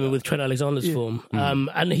 Certainly at the moment with Trent Alexander's form.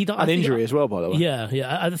 And he an injury as well, by the way.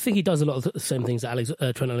 Yeah. I think he does a lot of the same things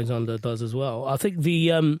that Trent Alexander does as well. I think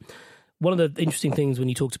one of the interesting things when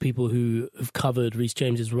you talk to people who have covered Reece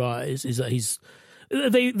James's rise is that he's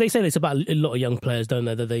They say this about a lot of young players, don't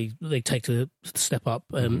they? That they take to step up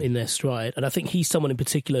in their stride. And I think he's someone in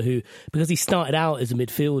particular who, because he started out as a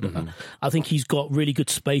midfielder, I think he's got really good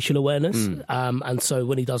spatial awareness. And so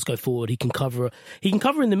when he does go forward, he can cover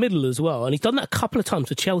in the middle as well. And he's done that a couple of times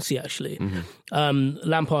for Chelsea, actually.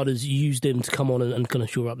 Lampard has used him to come on and kind of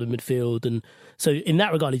shore up the midfield. And so in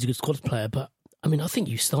that regard, he's a good squad player. But I mean, I think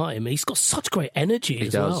you start him. He's got such great energy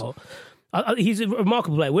as well. He's a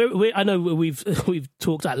remarkable player. I know we've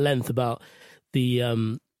talked at length about the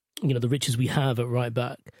the riches we have at right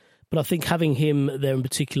back, but I think having him there in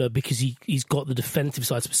particular, because he's got the defensive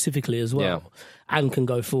side specifically as well, and can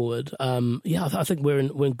go forward. I think we're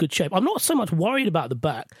in good shape. I'm not so much worried about the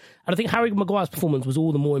back, and I think Harry Maguire's performance was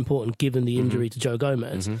all the more important given the injury to Joe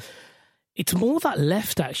Gomez. It's more that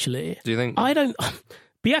left, actually. Do you think?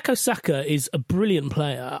 Bukayo Saka is a brilliant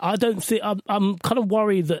player. I don't think I'm kind of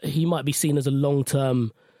worried that he might be seen as a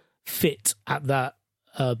long-term fit at that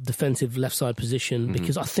defensive left side position,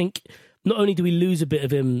 because I think not only do we lose a bit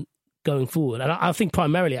of him going forward, and I think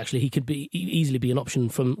primarily actually he could easily be an option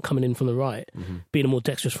from coming in from the right, being a more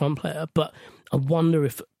dexterous front player. But I wonder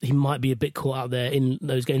if he might be a bit caught out there in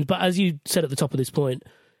those games. But as you said at the top of this point,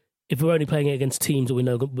 if we're only playing against teams that we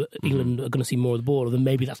know England are going to see more of the ball, then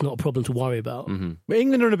maybe that's not a problem to worry about. But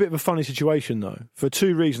England are in a bit of a funny situation, though, for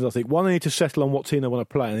two reasons, I think. One, they need to settle on what team they want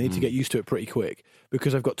to play, and they need to get used to it pretty quick,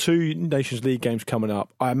 because they've got 2 Nations League games coming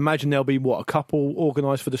up. I imagine there'll be, a couple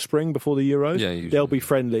organised for the spring before the Euros? Yeah, usually. There'll be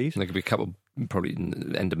friendlies. And there could be a couple, probably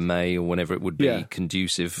end of May or whenever it would be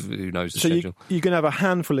conducive. Who knows the schedule? You're going to have a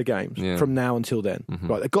handful of games from now until then.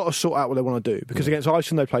 Right, they've got to sort out what they want to do, because against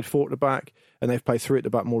Iceland they played 4 at the back, and they've played 3 at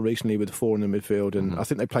the back more recently with 4 in the midfield. And I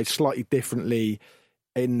think they played slightly differently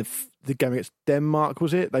in the game against Denmark,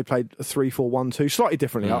 was it? They played a 3-4-1-2, slightly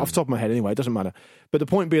differently, off the top of my head anyway, it doesn't matter. But the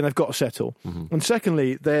point being, they've got to settle. And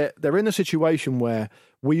secondly, they're in a situation where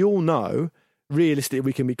we all know, realistically,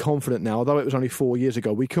 we can be confident now, although it was only 4 years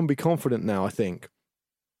ago, we can be confident now, I think,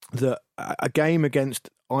 that a game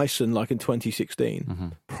against Iceland, like in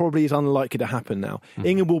 2016, probably is unlikely to happen now.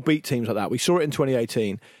 England will beat teams like that. We saw it in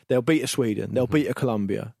 2018. They'll beat a Sweden. They'll beat a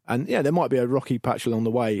Colombia. And there might be a rocky patch along the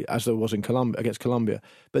way, as there was in against Colombia.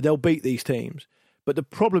 But they'll beat these teams. But the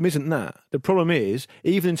problem isn't that. The problem is,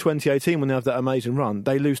 even in 2018, when they have that amazing run,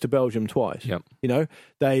 they lose to Belgium twice. Yep.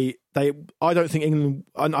 I don't think England...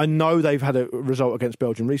 I know they've had a result against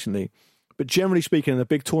Belgium recently, but generally speaking, in a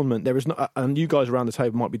big tournament, there is not, and you guys around the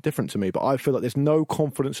table might be different to me, but I feel like there's no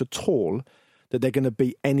confidence at all that they're going to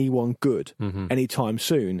beat anyone good anytime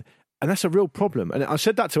soon. And that's a real problem. And I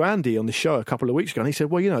said that to Andy on the show a couple of weeks ago, and he said,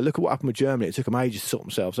 well, look at what happened with Germany. It took them ages to sort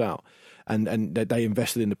themselves out. And they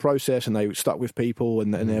invested in the process, and they stuck with people,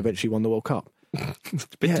 and they eventually won the World Cup. It's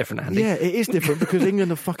a bit different, Andy. Yeah, it is different, because England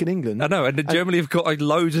are fucking England. I know, and Germany have got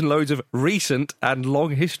loads and loads of recent and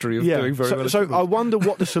long history of doing very well. So I wonder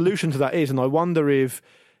what the solution to that is, and I wonder if,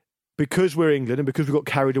 because we're England and because we got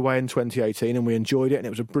carried away in 2018 and we enjoyed it and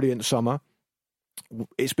it was a brilliant summer,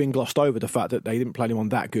 it's been glossed over, the fact that they didn't play anyone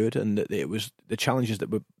that good and that it was the challenges that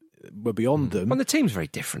were beyond them. Well, the team's very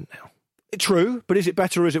different now. True, but is it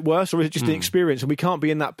better or is it worse, or is it just the experience? And we can't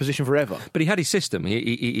be in that position forever. But he had his system.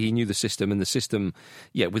 He knew the system, and the system,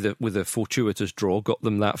 with a fortuitous draw, got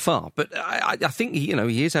them that far. But I think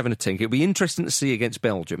he is having a tinker. It'll be interesting to see against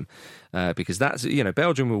Belgium, because that's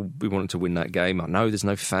Belgium will be wanting to win that game. I know there's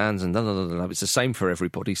no fans, and it's the same for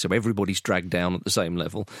everybody. So everybody's dragged down at the same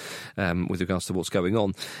level with regards to what's going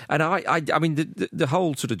on. And I mean the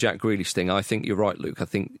whole sort of Jack Grealish thing. I think you're right, Luke. I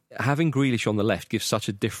think having Grealish on the left gives such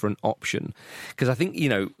a different option. Because I think,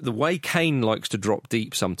 the way Kane likes to drop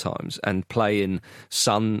deep sometimes and play in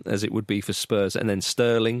Son, as it would be for Spurs, and then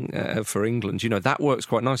Sterling for England, that works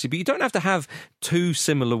quite nicely. But you don't have to have 2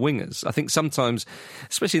 similar wingers. I think sometimes,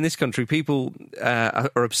 especially in this country, people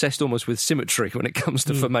are obsessed almost with symmetry when it comes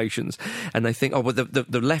to formations. And they think,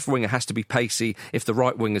 the left winger has to be pacey. If the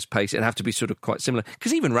right winger's pacey, it'd have to be sort of quite similar.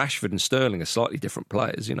 Because even Rashford and Sterling are slightly different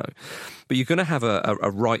players, But you're going to have a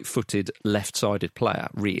right-footed, left-sided player,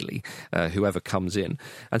 really, whoever comes in.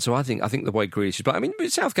 And so I think the way Grealish is... But I mean,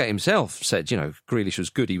 Southgate himself said, Grealish was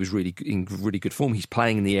good. He was really in really good form. He's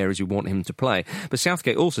playing in the areas we want him to play. But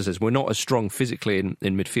Southgate also says we're not as strong physically in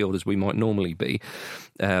midfield as we might normally be.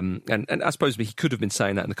 And I suppose he could have been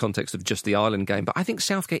saying that in the context of just the Ireland game. But I think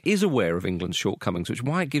Southgate is aware of England's shortcomings, which is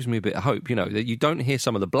why it gives me a bit of hope, that you don't hear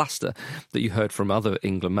some of the bluster that you heard from other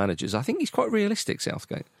England managers. I think he's quite realistic,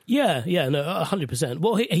 Southgate. Yeah, no, 100%.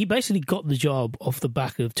 Well, he basically got the job off the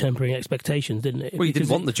back of tempering expectations, didn't he? Well, he didn't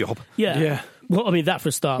want the job. Yeah. Well, I mean, that for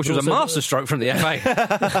a start. Which was a masterstroke from the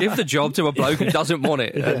FA. Give the job to a bloke who doesn't want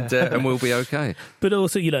it, and we'll be okay. But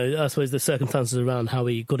also, I suppose the circumstances around how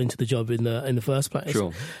he got into the job in the first place.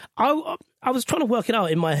 Sure. I was trying to work it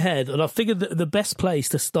out in my head, and I figured that the best place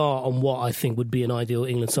to start on what I think would be an ideal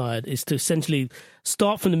England side is to essentially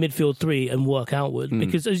start from the midfield three and work outward.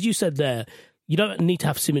 Because, as you said there, you don't need to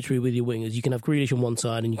have symmetry with your wingers. You can have Grealish on one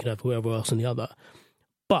side and you can have whoever else on the other.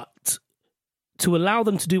 But to allow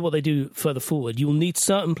them to do what they do further forward, you'll need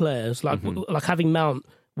certain players, like having Mount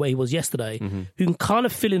where he was yesterday, who can kind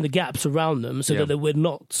of fill in the gaps around them so that we're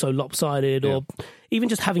not so lopsided, or even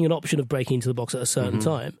just having an option of breaking into the box at a certain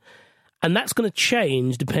time. And that's going to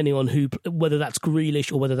change depending on whether that's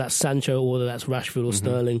Grealish or whether that's Sancho or whether that's Rashford or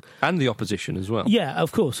Sterling. And the opposition as well. Yeah,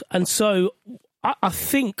 of course. And so I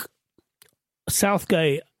think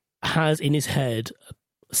Southgate has in his head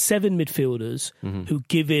 7 midfielders who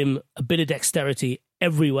give him a bit of dexterity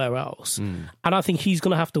everywhere else. And I think he's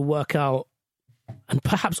going to have to work out, and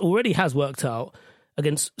perhaps already has worked out,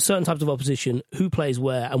 against certain types of opposition, who plays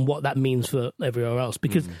where and what that means for everywhere else.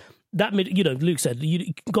 Because that Luke said,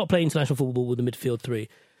 you got to play international football with the midfield three.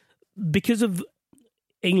 Because of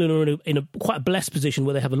England are in a quite blessed position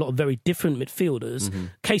where they have a lot of very different midfielders.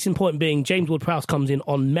 Case in point being James Ward-Prowse comes in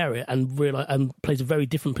on merit and plays a very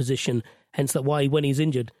different position. Hence that why when he's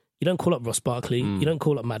injured, you don't call up Ross Barkley, you don't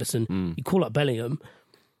call up Maddison, you call up Bellingham.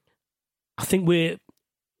 I think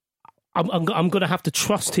I'm going to have to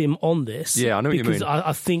trust him on this. Yeah, I know what you mean. Because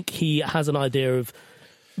I think he has an idea of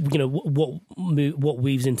what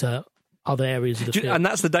weaves into other areas of the field. And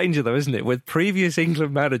that's the danger, though, isn't it? With previous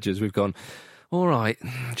England managers, we've gone, all right,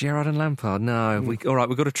 Gerrard and Lampard, no, all right,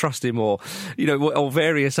 we've got to trust him, or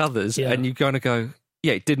various others, and you're going to go,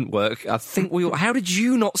 yeah, it didn't work. I think how did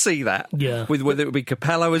you not see that? Yeah. With whether it would be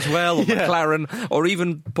Capello as well, or McLaren, or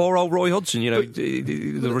even poor old Roy Hodgson,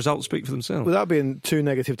 the results speak for themselves. Without being too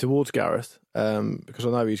negative towards Gareth, because I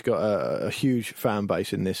know he's got a huge fan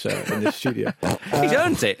base in this studio. He's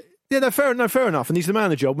earned it. Yeah, fair enough. And he's the man of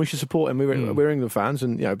the job. We should support him. We're England fans,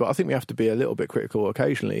 and but I think we have to be a little bit critical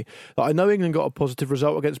occasionally. Like, I know England got a positive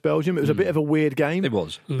result against Belgium. It was a bit of a weird game. It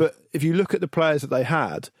was. But if you look at the players that they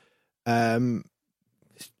had,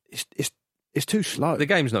 it's too slow. The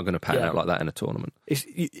game's not going to pan out like that in a tournament.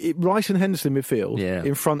 Rice and Henderson midfield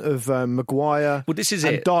in front of Maguire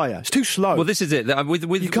and Dyer. It's too slow. Well, this is it.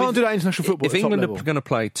 You can't do that in international football. If England are going to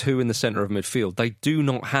play 2 in the centre of midfield, they do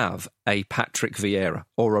not have a Patrick Vieira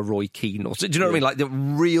or a Roy Keane. Do you know what I mean? Like the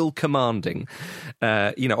real commanding,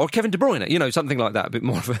 or Kevin De Bruyne, something like that, a bit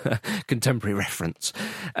more of a contemporary reference.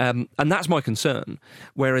 And that's my concern.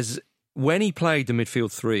 Whereas when he played the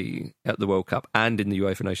midfield three at the World Cup and in the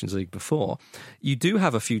UEFA Nations League before, you do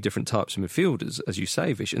have a few different types of midfielders, as you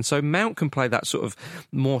say, Vish. And so Mount can play that sort of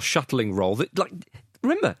more shuttling role.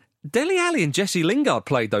 Remember, Dele Alli and Jesse Lingard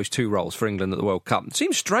played those 2 roles for England at the World Cup. It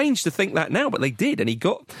seems strange to think that now, but they did. And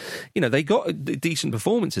they got decent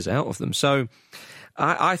performances out of them. So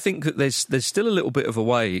I think that there's still a little bit of a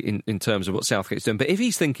way in terms of what Southgate's doing. But if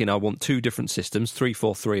he's thinking, I want 2 different systems,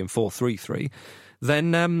 3-4-3 and 4-3-3,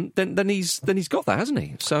 then he's got that, hasn't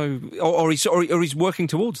he? So, or he's working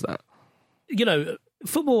towards that.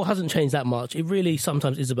 Football hasn't changed that much. It really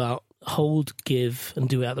sometimes is about hold, give, and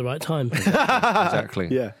do it at the right time. Exactly.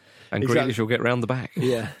 Yeah. And Grealish will get round the back.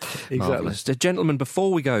 Yeah, exactly. Marvellous. Gentlemen,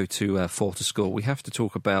 before we go to 4 to score, we have to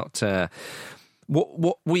talk about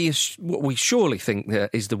what we surely think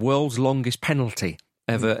is the world's longest penalty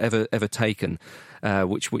ever taken,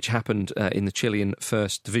 which happened in the Chilean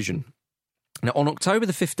First Division. Now, on October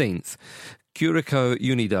the 15th, Curicó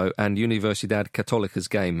Unido and Universidad Católica's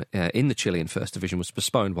game in the Chilean First Division was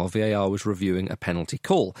postponed while VAR was reviewing a penalty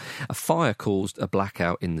call. A fire caused a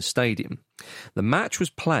blackout in the stadium. The match was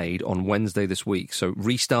played on Wednesday this week, so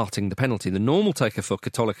restarting the penalty. The normal taker for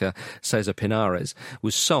Católica, Cesar Pinares,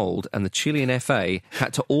 was sold, and the Chilean FA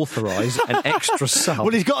had to authorise an extra sub. Well,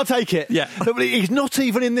 he's got to take it. Yeah. He's not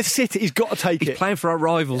even in this city. He's got to take it. He's playing for our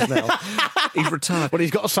rivals now. He's retired. Well,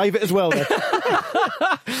 he's got to save it as well, then.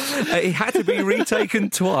 It had to be retaken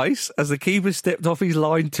twice as the keeper stepped off his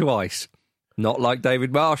line twice. Not like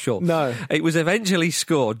David Marshall. No. It was eventually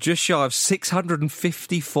scored just shy of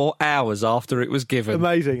 654 hours after it was given.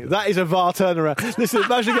 Amazing. That is a VAR turnaround. Listen,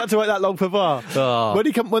 imagine you had to wait that long for VAR. Oh.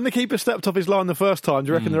 When the keeper stepped off his line the first time, do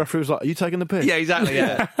you reckon the referee was like, are you taking the piss? Yeah, exactly.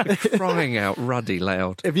 Yeah. Crying out ruddy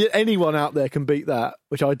loud. If anyone out there can beat that,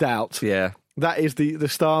 which I doubt, yeah, That is the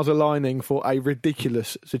stars aligning for a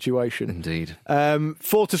ridiculous situation. Indeed.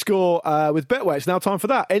 4 to score with Betway. It's now time for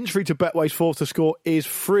that. Entry to Betway's 4 to score is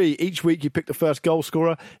free. Each week you pick the first goal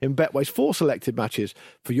scorer in Betway's 4 selected matches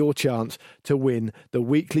for your chance to win the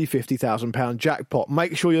weekly £50,000 jackpot.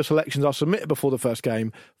 Make sure your selections are submitted before the first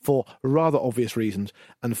game for rather obvious reasons,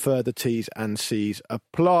 and further T's and C's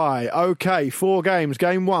apply. OK, 4 games.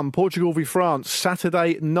 Game 1, Portugal v France,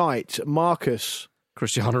 Saturday night. Marcus.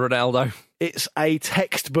 Cristiano Ronaldo. It's a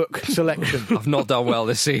textbook selection. I've not done well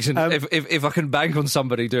this season. If I can bank on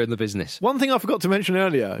somebody doing the business. One thing I forgot to mention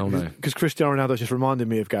earlier, Oh, no. because Cristiano Ronaldo just reminded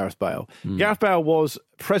me of Gareth Bale. Gareth Bale was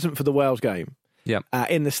present for the Wales game Yep.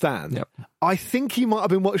 in the stand. Yep. I think he might have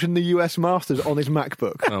been watching the US Masters on his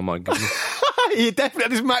MacBook. Oh, my goodness. He definitely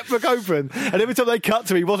had his MacBook open, and every time they cut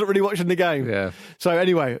to him, he wasn't really watching the game. Yeah. So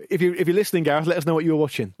anyway, if you're listening, Gareth, let us know what you were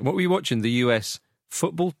watching. What were you watching? The US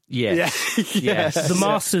football? Yes. Yes. The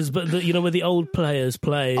Masters, but where the old players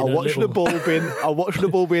play. I'll watch the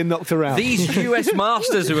ball being knocked around. These US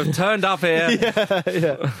Masters who have turned up here.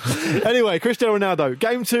 Yeah. Anyway, Cristiano Ronaldo.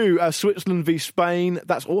 Game 2, Switzerland v Spain.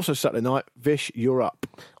 That's also Saturday night. Vish, you're up.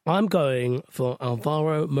 I'm going for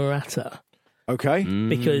Alvaro Morata Okay.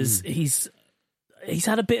 because he's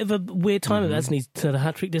had a bit of a weird time of it, hasn't he? He's had a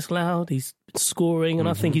hat-trick disallowed, he's scoring, and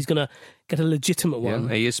I think he's going to get a legitimate one.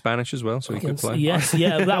 Yeah, he is Spanish as well, so he could play. Yes,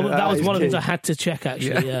 yeah, that was is one of the key. things I had to check,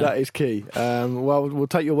 actually. Yeah. That is key. Well, we'll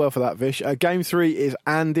take your word for that, Vish. Game 3 is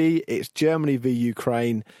Andy. It's Germany v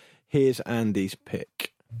Ukraine. Here's Andy's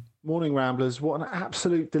pick. Morning, Ramblers. What an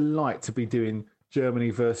absolute delight to be doing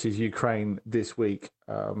Germany versus Ukraine this week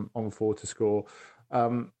on 4 to score.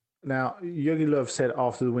 Now, Jogi Löw said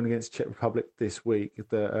after the win against Czech Republic this week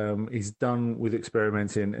that he's done with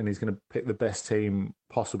experimenting and he's going to pick the best team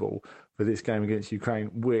possible for this game against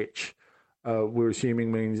Ukraine, which we're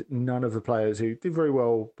assuming means none of the players who did very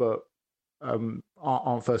well but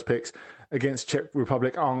aren't first picks against Czech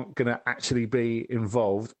Republic aren't going to actually be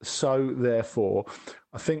involved. So, therefore,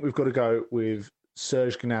 I think we've got to go with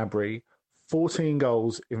Serge Gnabry, 14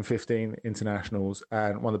 goals in 15 internationals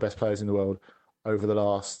and one of the best players in the world over the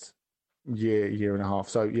last year and a half.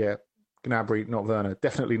 So, yeah, Gnabry, not Werner.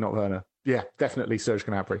 Definitely not Werner. Yeah, definitely Serge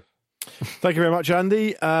Gnabry. Thank you very much,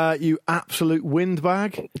 Andy. You absolute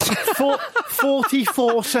windbag.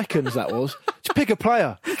 44 seconds that was. Just pick a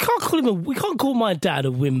player. We can't call my dad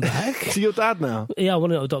a windbag. To your dad now. Yeah, I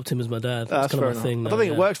want to adopt him as my dad. That's kind fair of my enough. thing. I don't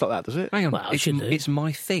think it works like that, does it? Hang on, Well, it should do. it's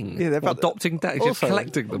my thing. Yeah, they're about adopting dad, just Also-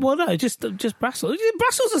 collecting them. Well, no, just Brussels.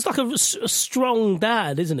 Brussels is like a strong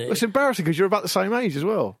dad, isn't it? It's embarrassing because you're about the same age as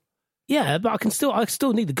well. Yeah, but I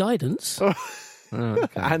still need the guidance.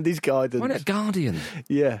 Andy's guidance. Why not Guardian?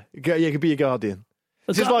 Yeah, it could be your guardian.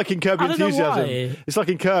 It's just like in Curb Your I don't know Enthusiasm. why. It's like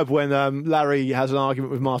in Curb when Larry has an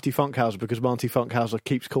argument with Marty Funkhauser because Marty Funkhauser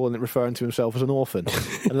keeps referring to himself as an orphan.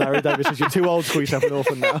 And Larry Davis says, you're too old to call yourself an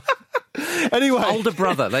orphan now. Anyway. Older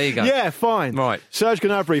brother, there you go. Yeah, fine. Right. Serge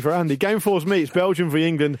Gnabry for Andy. Game 4's me. It's Belgium v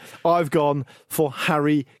England. I've gone for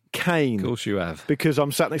Harry Kane. Of course you have. Because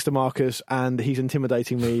I'm sat next to Marcus and he's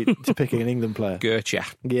intimidating me to picking an England player. Gertcha.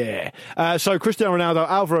 Yeah. So Cristiano Ronaldo,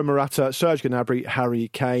 Alvaro Morata, Serge Gnabry, Harry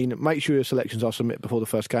Kane. Make sure your selections are submitted before the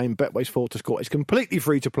first game. Betway's 4 to score. It's completely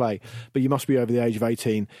free to play, but you must be over the age of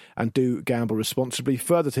 18 and do gamble responsibly.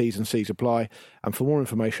 Further T's and C's apply. And for more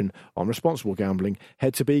information on responsible gambling,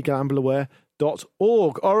 head to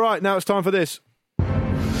begambleaware.org. All right, now it's time for this.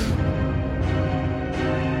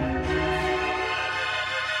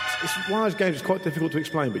 It's one of those games that's quite difficult to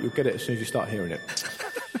explain, but you'll get it as soon as you start hearing it.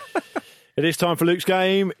 It is time for Luke's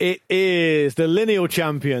game. It is the lineal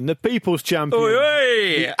champion, the people's champion,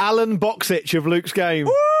 the Alan Boxich of Luke's game.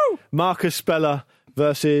 Woo! Marcus Speller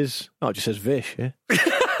versus... Oh, it just says Vish, yeah?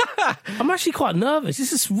 I'm actually quite nervous.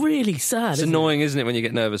 This is really sad. It's annoying, isn't it, when you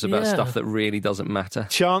get nervous about stuff that really doesn't matter?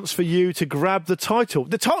 Chance for you to grab the title.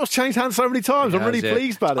 The title's changed hands so many times. I'm really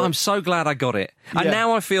pleased about it. I'm so glad I got it. And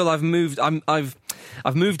now I feel I've moved on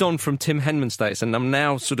from Tim Henman status, and I'm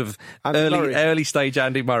now sort of early stage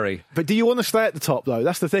Andy Murray. But do you want to stay at the top, though?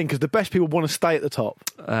 That's the thing, because the best people want to stay at the top.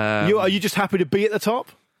 Are you just happy to be at the top?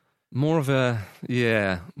 More of a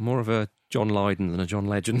John Lydon than a John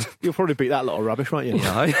Legend. You'll probably beat that lot of rubbish, won't you?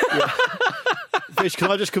 Yeah. Vish, can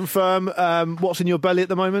I just confirm what's in your belly at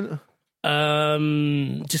the moment?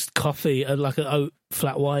 Just coffee, like an oat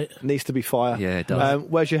flat white. Needs to be fire. Yeah, it does.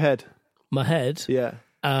 Where's your head? My head. Yeah.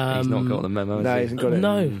 He's not got the memo. No, he hasn't got it.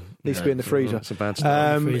 No. Needs to be in the freezer. That's a bad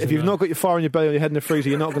start. If you've not got your fire in your belly or your head in the freezer,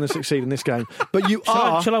 you're not going to succeed in this game. But you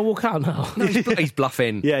are... Shall I walk out now? No, he's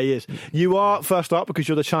bluffing. Yeah, he is. You are first up because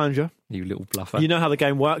you're the challenger. You little bluffer. You know how the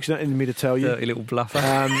game works. You don't need me to tell you. Dirty little bluffer.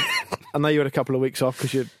 I know you had a couple of weeks off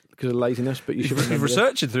because because of laziness, but you should He's remember this.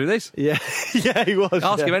 researching through this. Yeah, yeah, he was.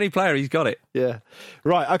 Ask yeah. him any player, he's got it. Yeah.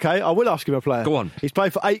 Right, okay, I will ask him a player. Go on. He's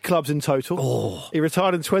played for 8 clubs in total. Oh. He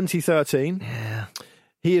retired in 2013. Yeah.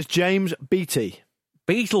 He is James Beattie.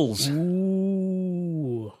 Beatles.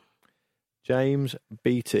 Ooh. James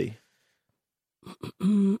Beattie.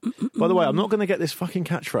 By the way, I'm not going to get this fucking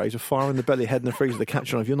catchphrase of fire in the belly, head in the freezer, the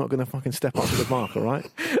catch on if you're not going to fucking step up to the mark, all right?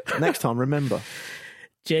 Next time, remember.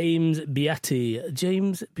 James Beattie.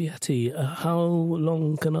 James Beattie. How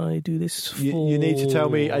long can I do this for? You need to tell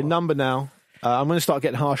me a number now. I'm going to start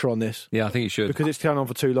getting harsher on this Yeah, I think you should. because it's going on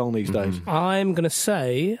for too long these days. I'm going to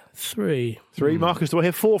say 3. 3, Marcus, do I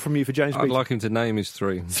hear 4 from you for James I'd Beattie? like him to name his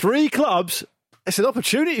 3. 3 clubs? It's an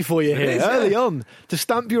opportunity for you here, is, early on, to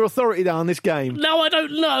stamp your authority down this game. No, I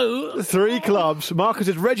don't know. 3 clubs. Marcus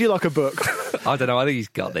has read you like a book. I don't know, I think he's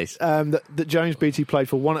got this. That James Beattie played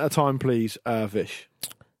for, one at a time, please, Vish.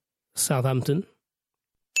 Southampton.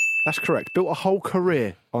 That's correct. Built a whole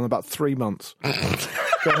career on about 3 months. Go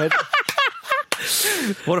ahead.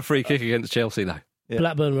 What a free kick against Chelsea, though. Yeah.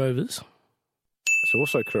 Blackburn Rovers. That's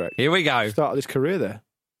also correct. Here we go. Started his career there.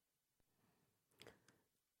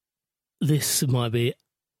 This might be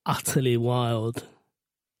utterly wild.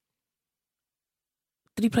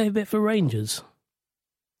 Did he play a bit for Rangers?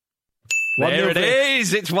 There 1-0 it Vish.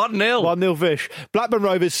 is. It's 1-0. 1-0 Vish. Blackburn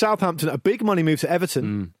Rovers, Southampton, a big money move to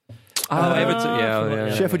Everton. Oh, Everton.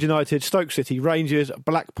 Yeah. Sheffield United, Stoke City, Rangers,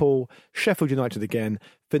 Blackpool, Sheffield United again.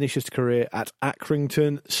 Finished his career at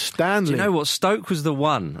Accrington Stanley. Do you know what? Stoke was the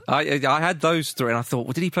one. I had those 3 and I thought,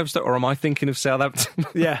 well, did he play for Stoke or am I thinking of Southampton?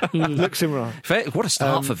 Yeah, looks similar. What a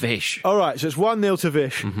start for Vish. All right, so it's 1-0 to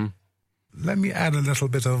Vish. Let me add a little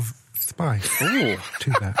bit of spice to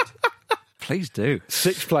that. Please do.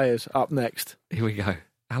 6 players up next. Here we go.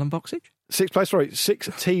 Alan Boxage? 6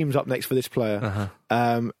 teams up next for this player.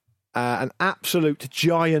 An absolute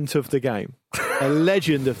giant of the game, a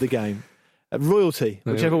legend of the game, a royalty,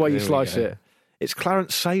 whichever way you There we slice go. it. It's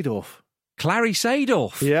Clarence Seedorf. Clary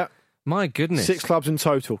Seedorf. Yeah, My goodness. 6 clubs in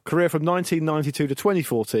total. Career from 1992 to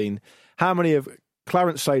 2014. How many of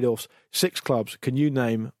Clarence Seedorf's 6 clubs can you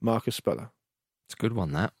name, Marcus Speller? It's a good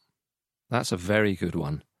one, that. That's a very good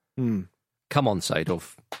one. Hmm. Come on,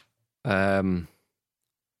 Seedorf. I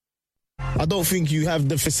don't think you have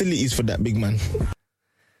the facilities for that, big man.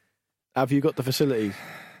 Have you got the facilities?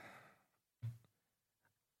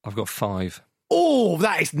 I've got 5. Oh,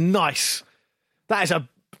 that is nice. That is a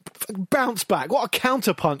bounce back. What a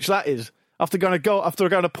counter punch that is. After going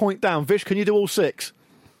a point down. Vish, can you do all 6?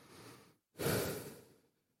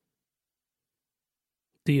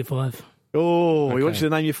 Do you 5? Oh, we Okay. want you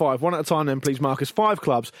to name your 5. One at a time then, please, Marcus. 5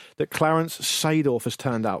 clubs that Clarence Seedorf has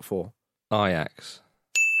turned out for. Ajax.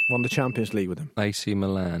 Won the Champions League with them. AC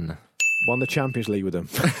Milan. Won the Champions League with them.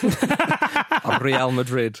 Real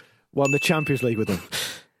Madrid. Won the Champions League with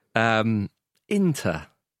them. Inter.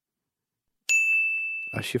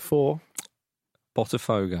 That's your 4.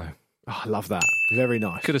 Botafogo. Oh, I love that. Very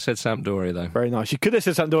nice. Could have said Sampdoria, though. Very nice. You could have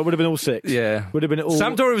said Sampdoria. It would have been all 6. Yeah. Would have been all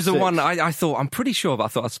Sampdoria was the 6. one I thought, I'm pretty sure, but I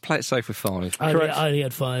thought I'd play it safe with 5. I Correct. only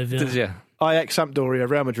had 5, yeah. Did you? Ajax, Sampdoria,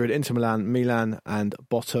 Real Madrid, Inter Milan, and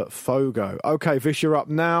Botafogo. Okay, Vish, you're up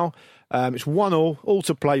now. It's 1-1, all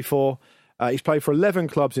to play for. He's played for 11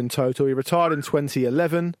 clubs in total. He retired in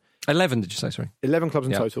 2011. 11, did you say, sorry? 11 clubs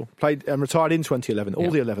in Yeah. total. Played and retired in 2011. All Yeah.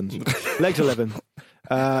 the 11s. Legs 11.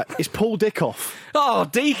 It's Paul Dickoff. Oh, Oh,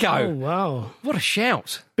 Deco. wow. What a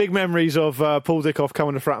shout. Big memories of Paul Dickoff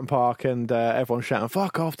coming to Fratton Park and everyone shouting,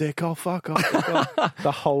 "Fuck off, Dickoff, fuck off, Dickoff."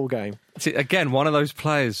 The whole game. See, again, one of those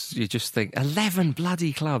players you just think, 11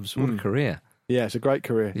 bloody clubs. What a career. Yeah, it's a great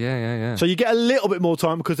career. Yeah. So you get a little bit more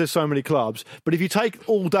time because there's so many clubs. But if you take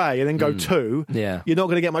all day and then go 2, Yeah. you're not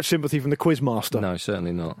going to get much sympathy from the quizmaster. No,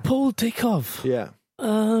 certainly not. Paul Dickoff. Yeah.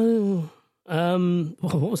 Oh.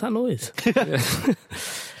 What was that noise?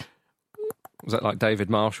 Was that like David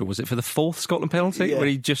Marshall? Was it for the 4th Scotland penalty Yeah. when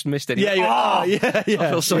he just missed it? Yeah, yeah. I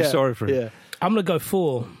feel so sorry for him. Yeah. I'm going to go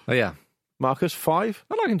 4. Oh, yeah. Marcus, 5.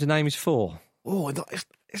 I'd like him to name his 4. Oh,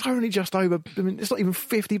 it's only just over. I mean, it's not even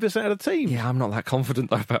 50% of the team. Yeah, I'm not that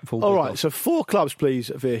confident though about Paul. All Dickoff. right, so 4 clubs, please,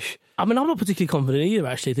 Vish. I mean, I'm not particularly confident either,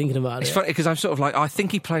 actually, thinking about It's it. funny because I'm sort of like, I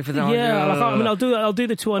think he played for the. Yeah, I'll do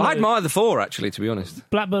the 2 I know. I admire the 4 actually, to be honest.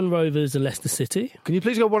 Blackburn Rovers and Leicester City. Can you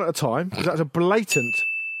please go one at a time? Because that's a blatant.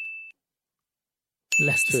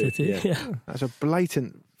 Leicester 2, City, yeah. yeah. That's a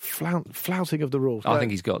blatant flouting of the rules. I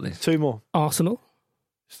think he's got this. 2 more. Arsenal.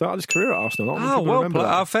 Started his career at Arsenal. Not many Oh, people well, remember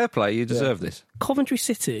that. fair play. You deserve this. Coventry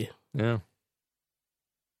City. Yeah.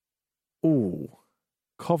 Ooh,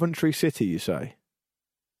 Coventry City, you say?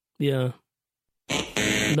 Yeah.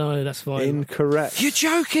 No, that's fine. Incorrect. You're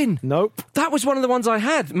joking. Nope. That was one of the ones I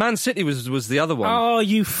had. Man City was the other one. Oh,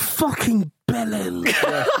 you fucking bellend.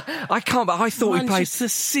 I can't, but I thought he played... Manchester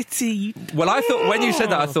City. Well, I thought, when you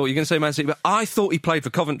said that, I thought you were going to say Man City, but I thought he played for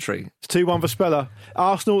Coventry. It's 2-1 for Speller.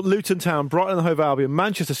 Arsenal, Luton Town, Brighton and Hove Albion,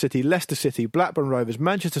 Manchester City, Leicester City, Blackburn Rovers,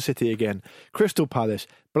 Manchester City again, Crystal Palace,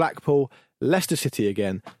 Blackpool, Leicester City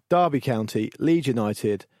again, Derby County, Leeds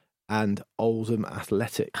United, and Oldham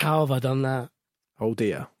Athletic. How have I done that? Oh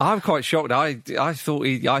dear. I'm quite shocked. I thought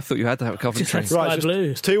you had to have Coventry. Just had Sky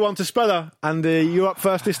Blue. It's 2-1 to Speller, and you're up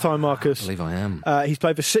first this time, Marcus. I believe I am. He's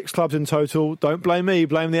played for 6 clubs in total. Don't blame me,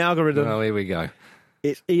 blame the algorithm. Oh, here we go.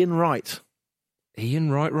 It's Ian Wright.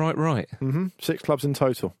 Ian Wright. 6 clubs in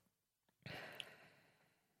total.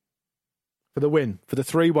 For the win, for the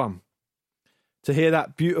 3-1. To hear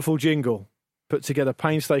that beautiful jingle put together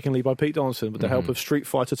painstakingly by Pete Donaldson with the help of Street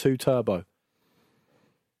Fighter 2 Turbo.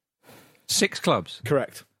 6 clubs.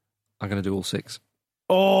 Correct. I'm going to do all 6.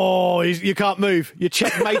 Oh, you can't move. You're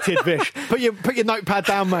checkmated, Vish. Put your notepad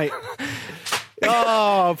down, mate.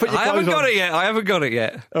 Oh, put your I haven't got it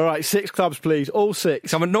yet. All right, 6 clubs, please. All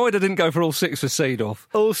 6. I'm annoyed I didn't go for all 6 for Seedorf.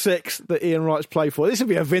 All 6 that Ian Wright's played for. This would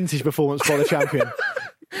be a vintage performance by the champion.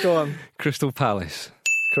 Go on. Crystal Palace.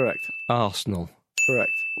 Correct. Arsenal.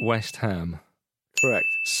 Correct. West Ham. Correct.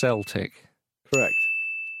 Celtic. Correct.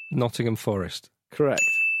 Nottingham Forest. Correct.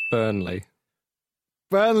 Burnley.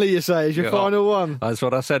 Burnley, you say, is your final one. That's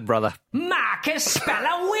what I said, brother. Marcus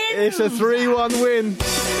Speller wins. It's a 3-1 win.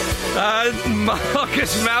 And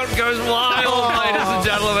Marcus Mount goes wild, ladies and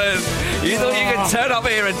gentlemen. You thought you could turn up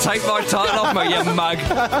here and take my title off me, you mug.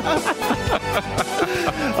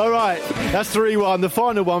 All right, that's 3-1. The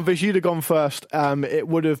final one, Vish, you'd have gone first. It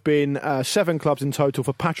would have been 7 clubs in total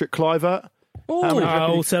for Patrick Kluivert.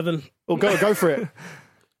 All 7. Oh, go for it.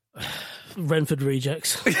 Renford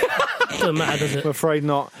rejects. Doesn't matter, does it? I'm afraid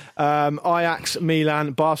not. Ajax,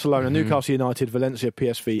 Milan, Barcelona, Newcastle United, Valencia,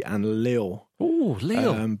 PSV, and Lille. Oh,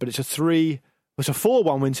 Lille. But it's a 4-1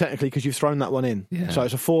 win technically because you've thrown that one in. Yeah. So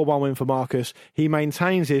it's a 4-1 win for Marcus. He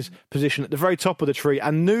maintains his position at the very top of the tree.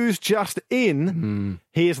 And news just in,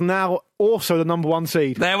 he is now also the number 1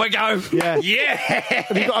 seed. There we go. Yeah. Yeah.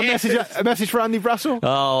 Have you got a message for Andy Brassel?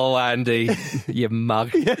 Oh, Andy, you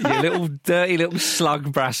mug. You little dirty little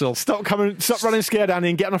slug, Brassel. Stop running scared, Andy,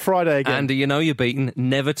 and get on a Friday again. Andy, you know you're beaten.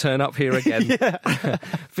 Never turn up here again.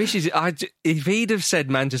 Fish if he'd have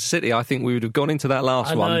said Manchester City, I think we would have gone into that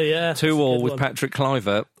last one. 2-2 with Patrick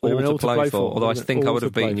Kluivert, all to play for. Although I think I would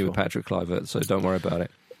have beaten you with Patrick Kluivert, so don't worry about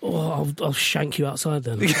it. Oh, I'll shank you outside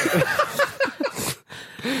then. We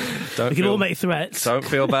can all make threats. Don't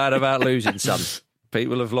feel bad about losing, son.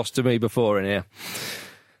 People have lost to me before in here.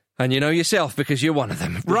 And you know yourself because you're one of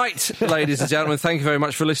them. Right, ladies and gentlemen, thank you very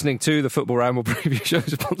much for listening to the Football Ramble preview show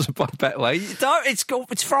sponsored by Betway.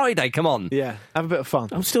 It's Friday, come on. Yeah, have a bit of fun.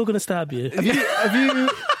 I'm still going to stab you. Have you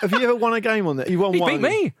ever won a game on that? You won one. Beat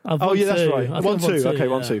me. I've won 2. That's right. 1-2. Okay, yeah.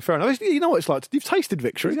 1-2. Fair enough. You know what it's like. You've tasted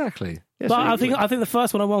victory. Exactly. Yeah, But so I think the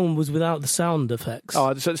first one I won was without the sound effects.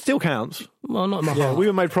 Oh, so it still counts. Well, not in my heart. We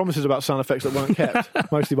were made promises about sound effects that weren't kept,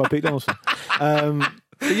 mostly by Pete Donaldson.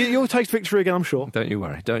 You'll taste victory again, I'm sure. Don't you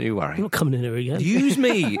worry. I'm not coming in here again. Use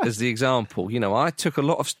me as the example. You know, I took a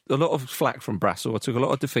lot of flack from Brassel. I took a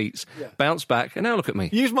lot of defeats, bounced back, and now look at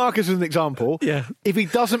me. Use Marcus as an example. Yeah. If he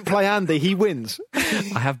doesn't play Andy, he wins.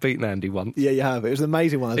 I have beaten Andy once. Yeah, you have. It was an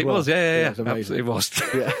amazing one as well. It was, yeah. It was amazing. It was.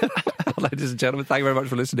 Yeah. Ladies and gentlemen, thank you very much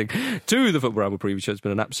for listening to the Football Ramble preview show. It's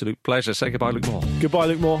been an absolute pleasure. Say goodbye, Luke Moore. Goodbye,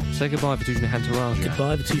 Luke Moore. Say goodbye, Vitushna Hantaraja.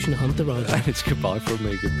 Goodbye, Vitushna Hantaraja. And it's goodbye from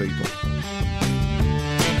me, good people.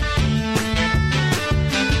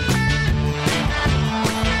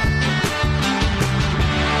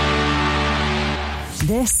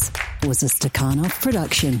 This was a Stakhanov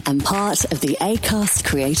production and part of the Acast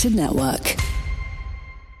Creative Network.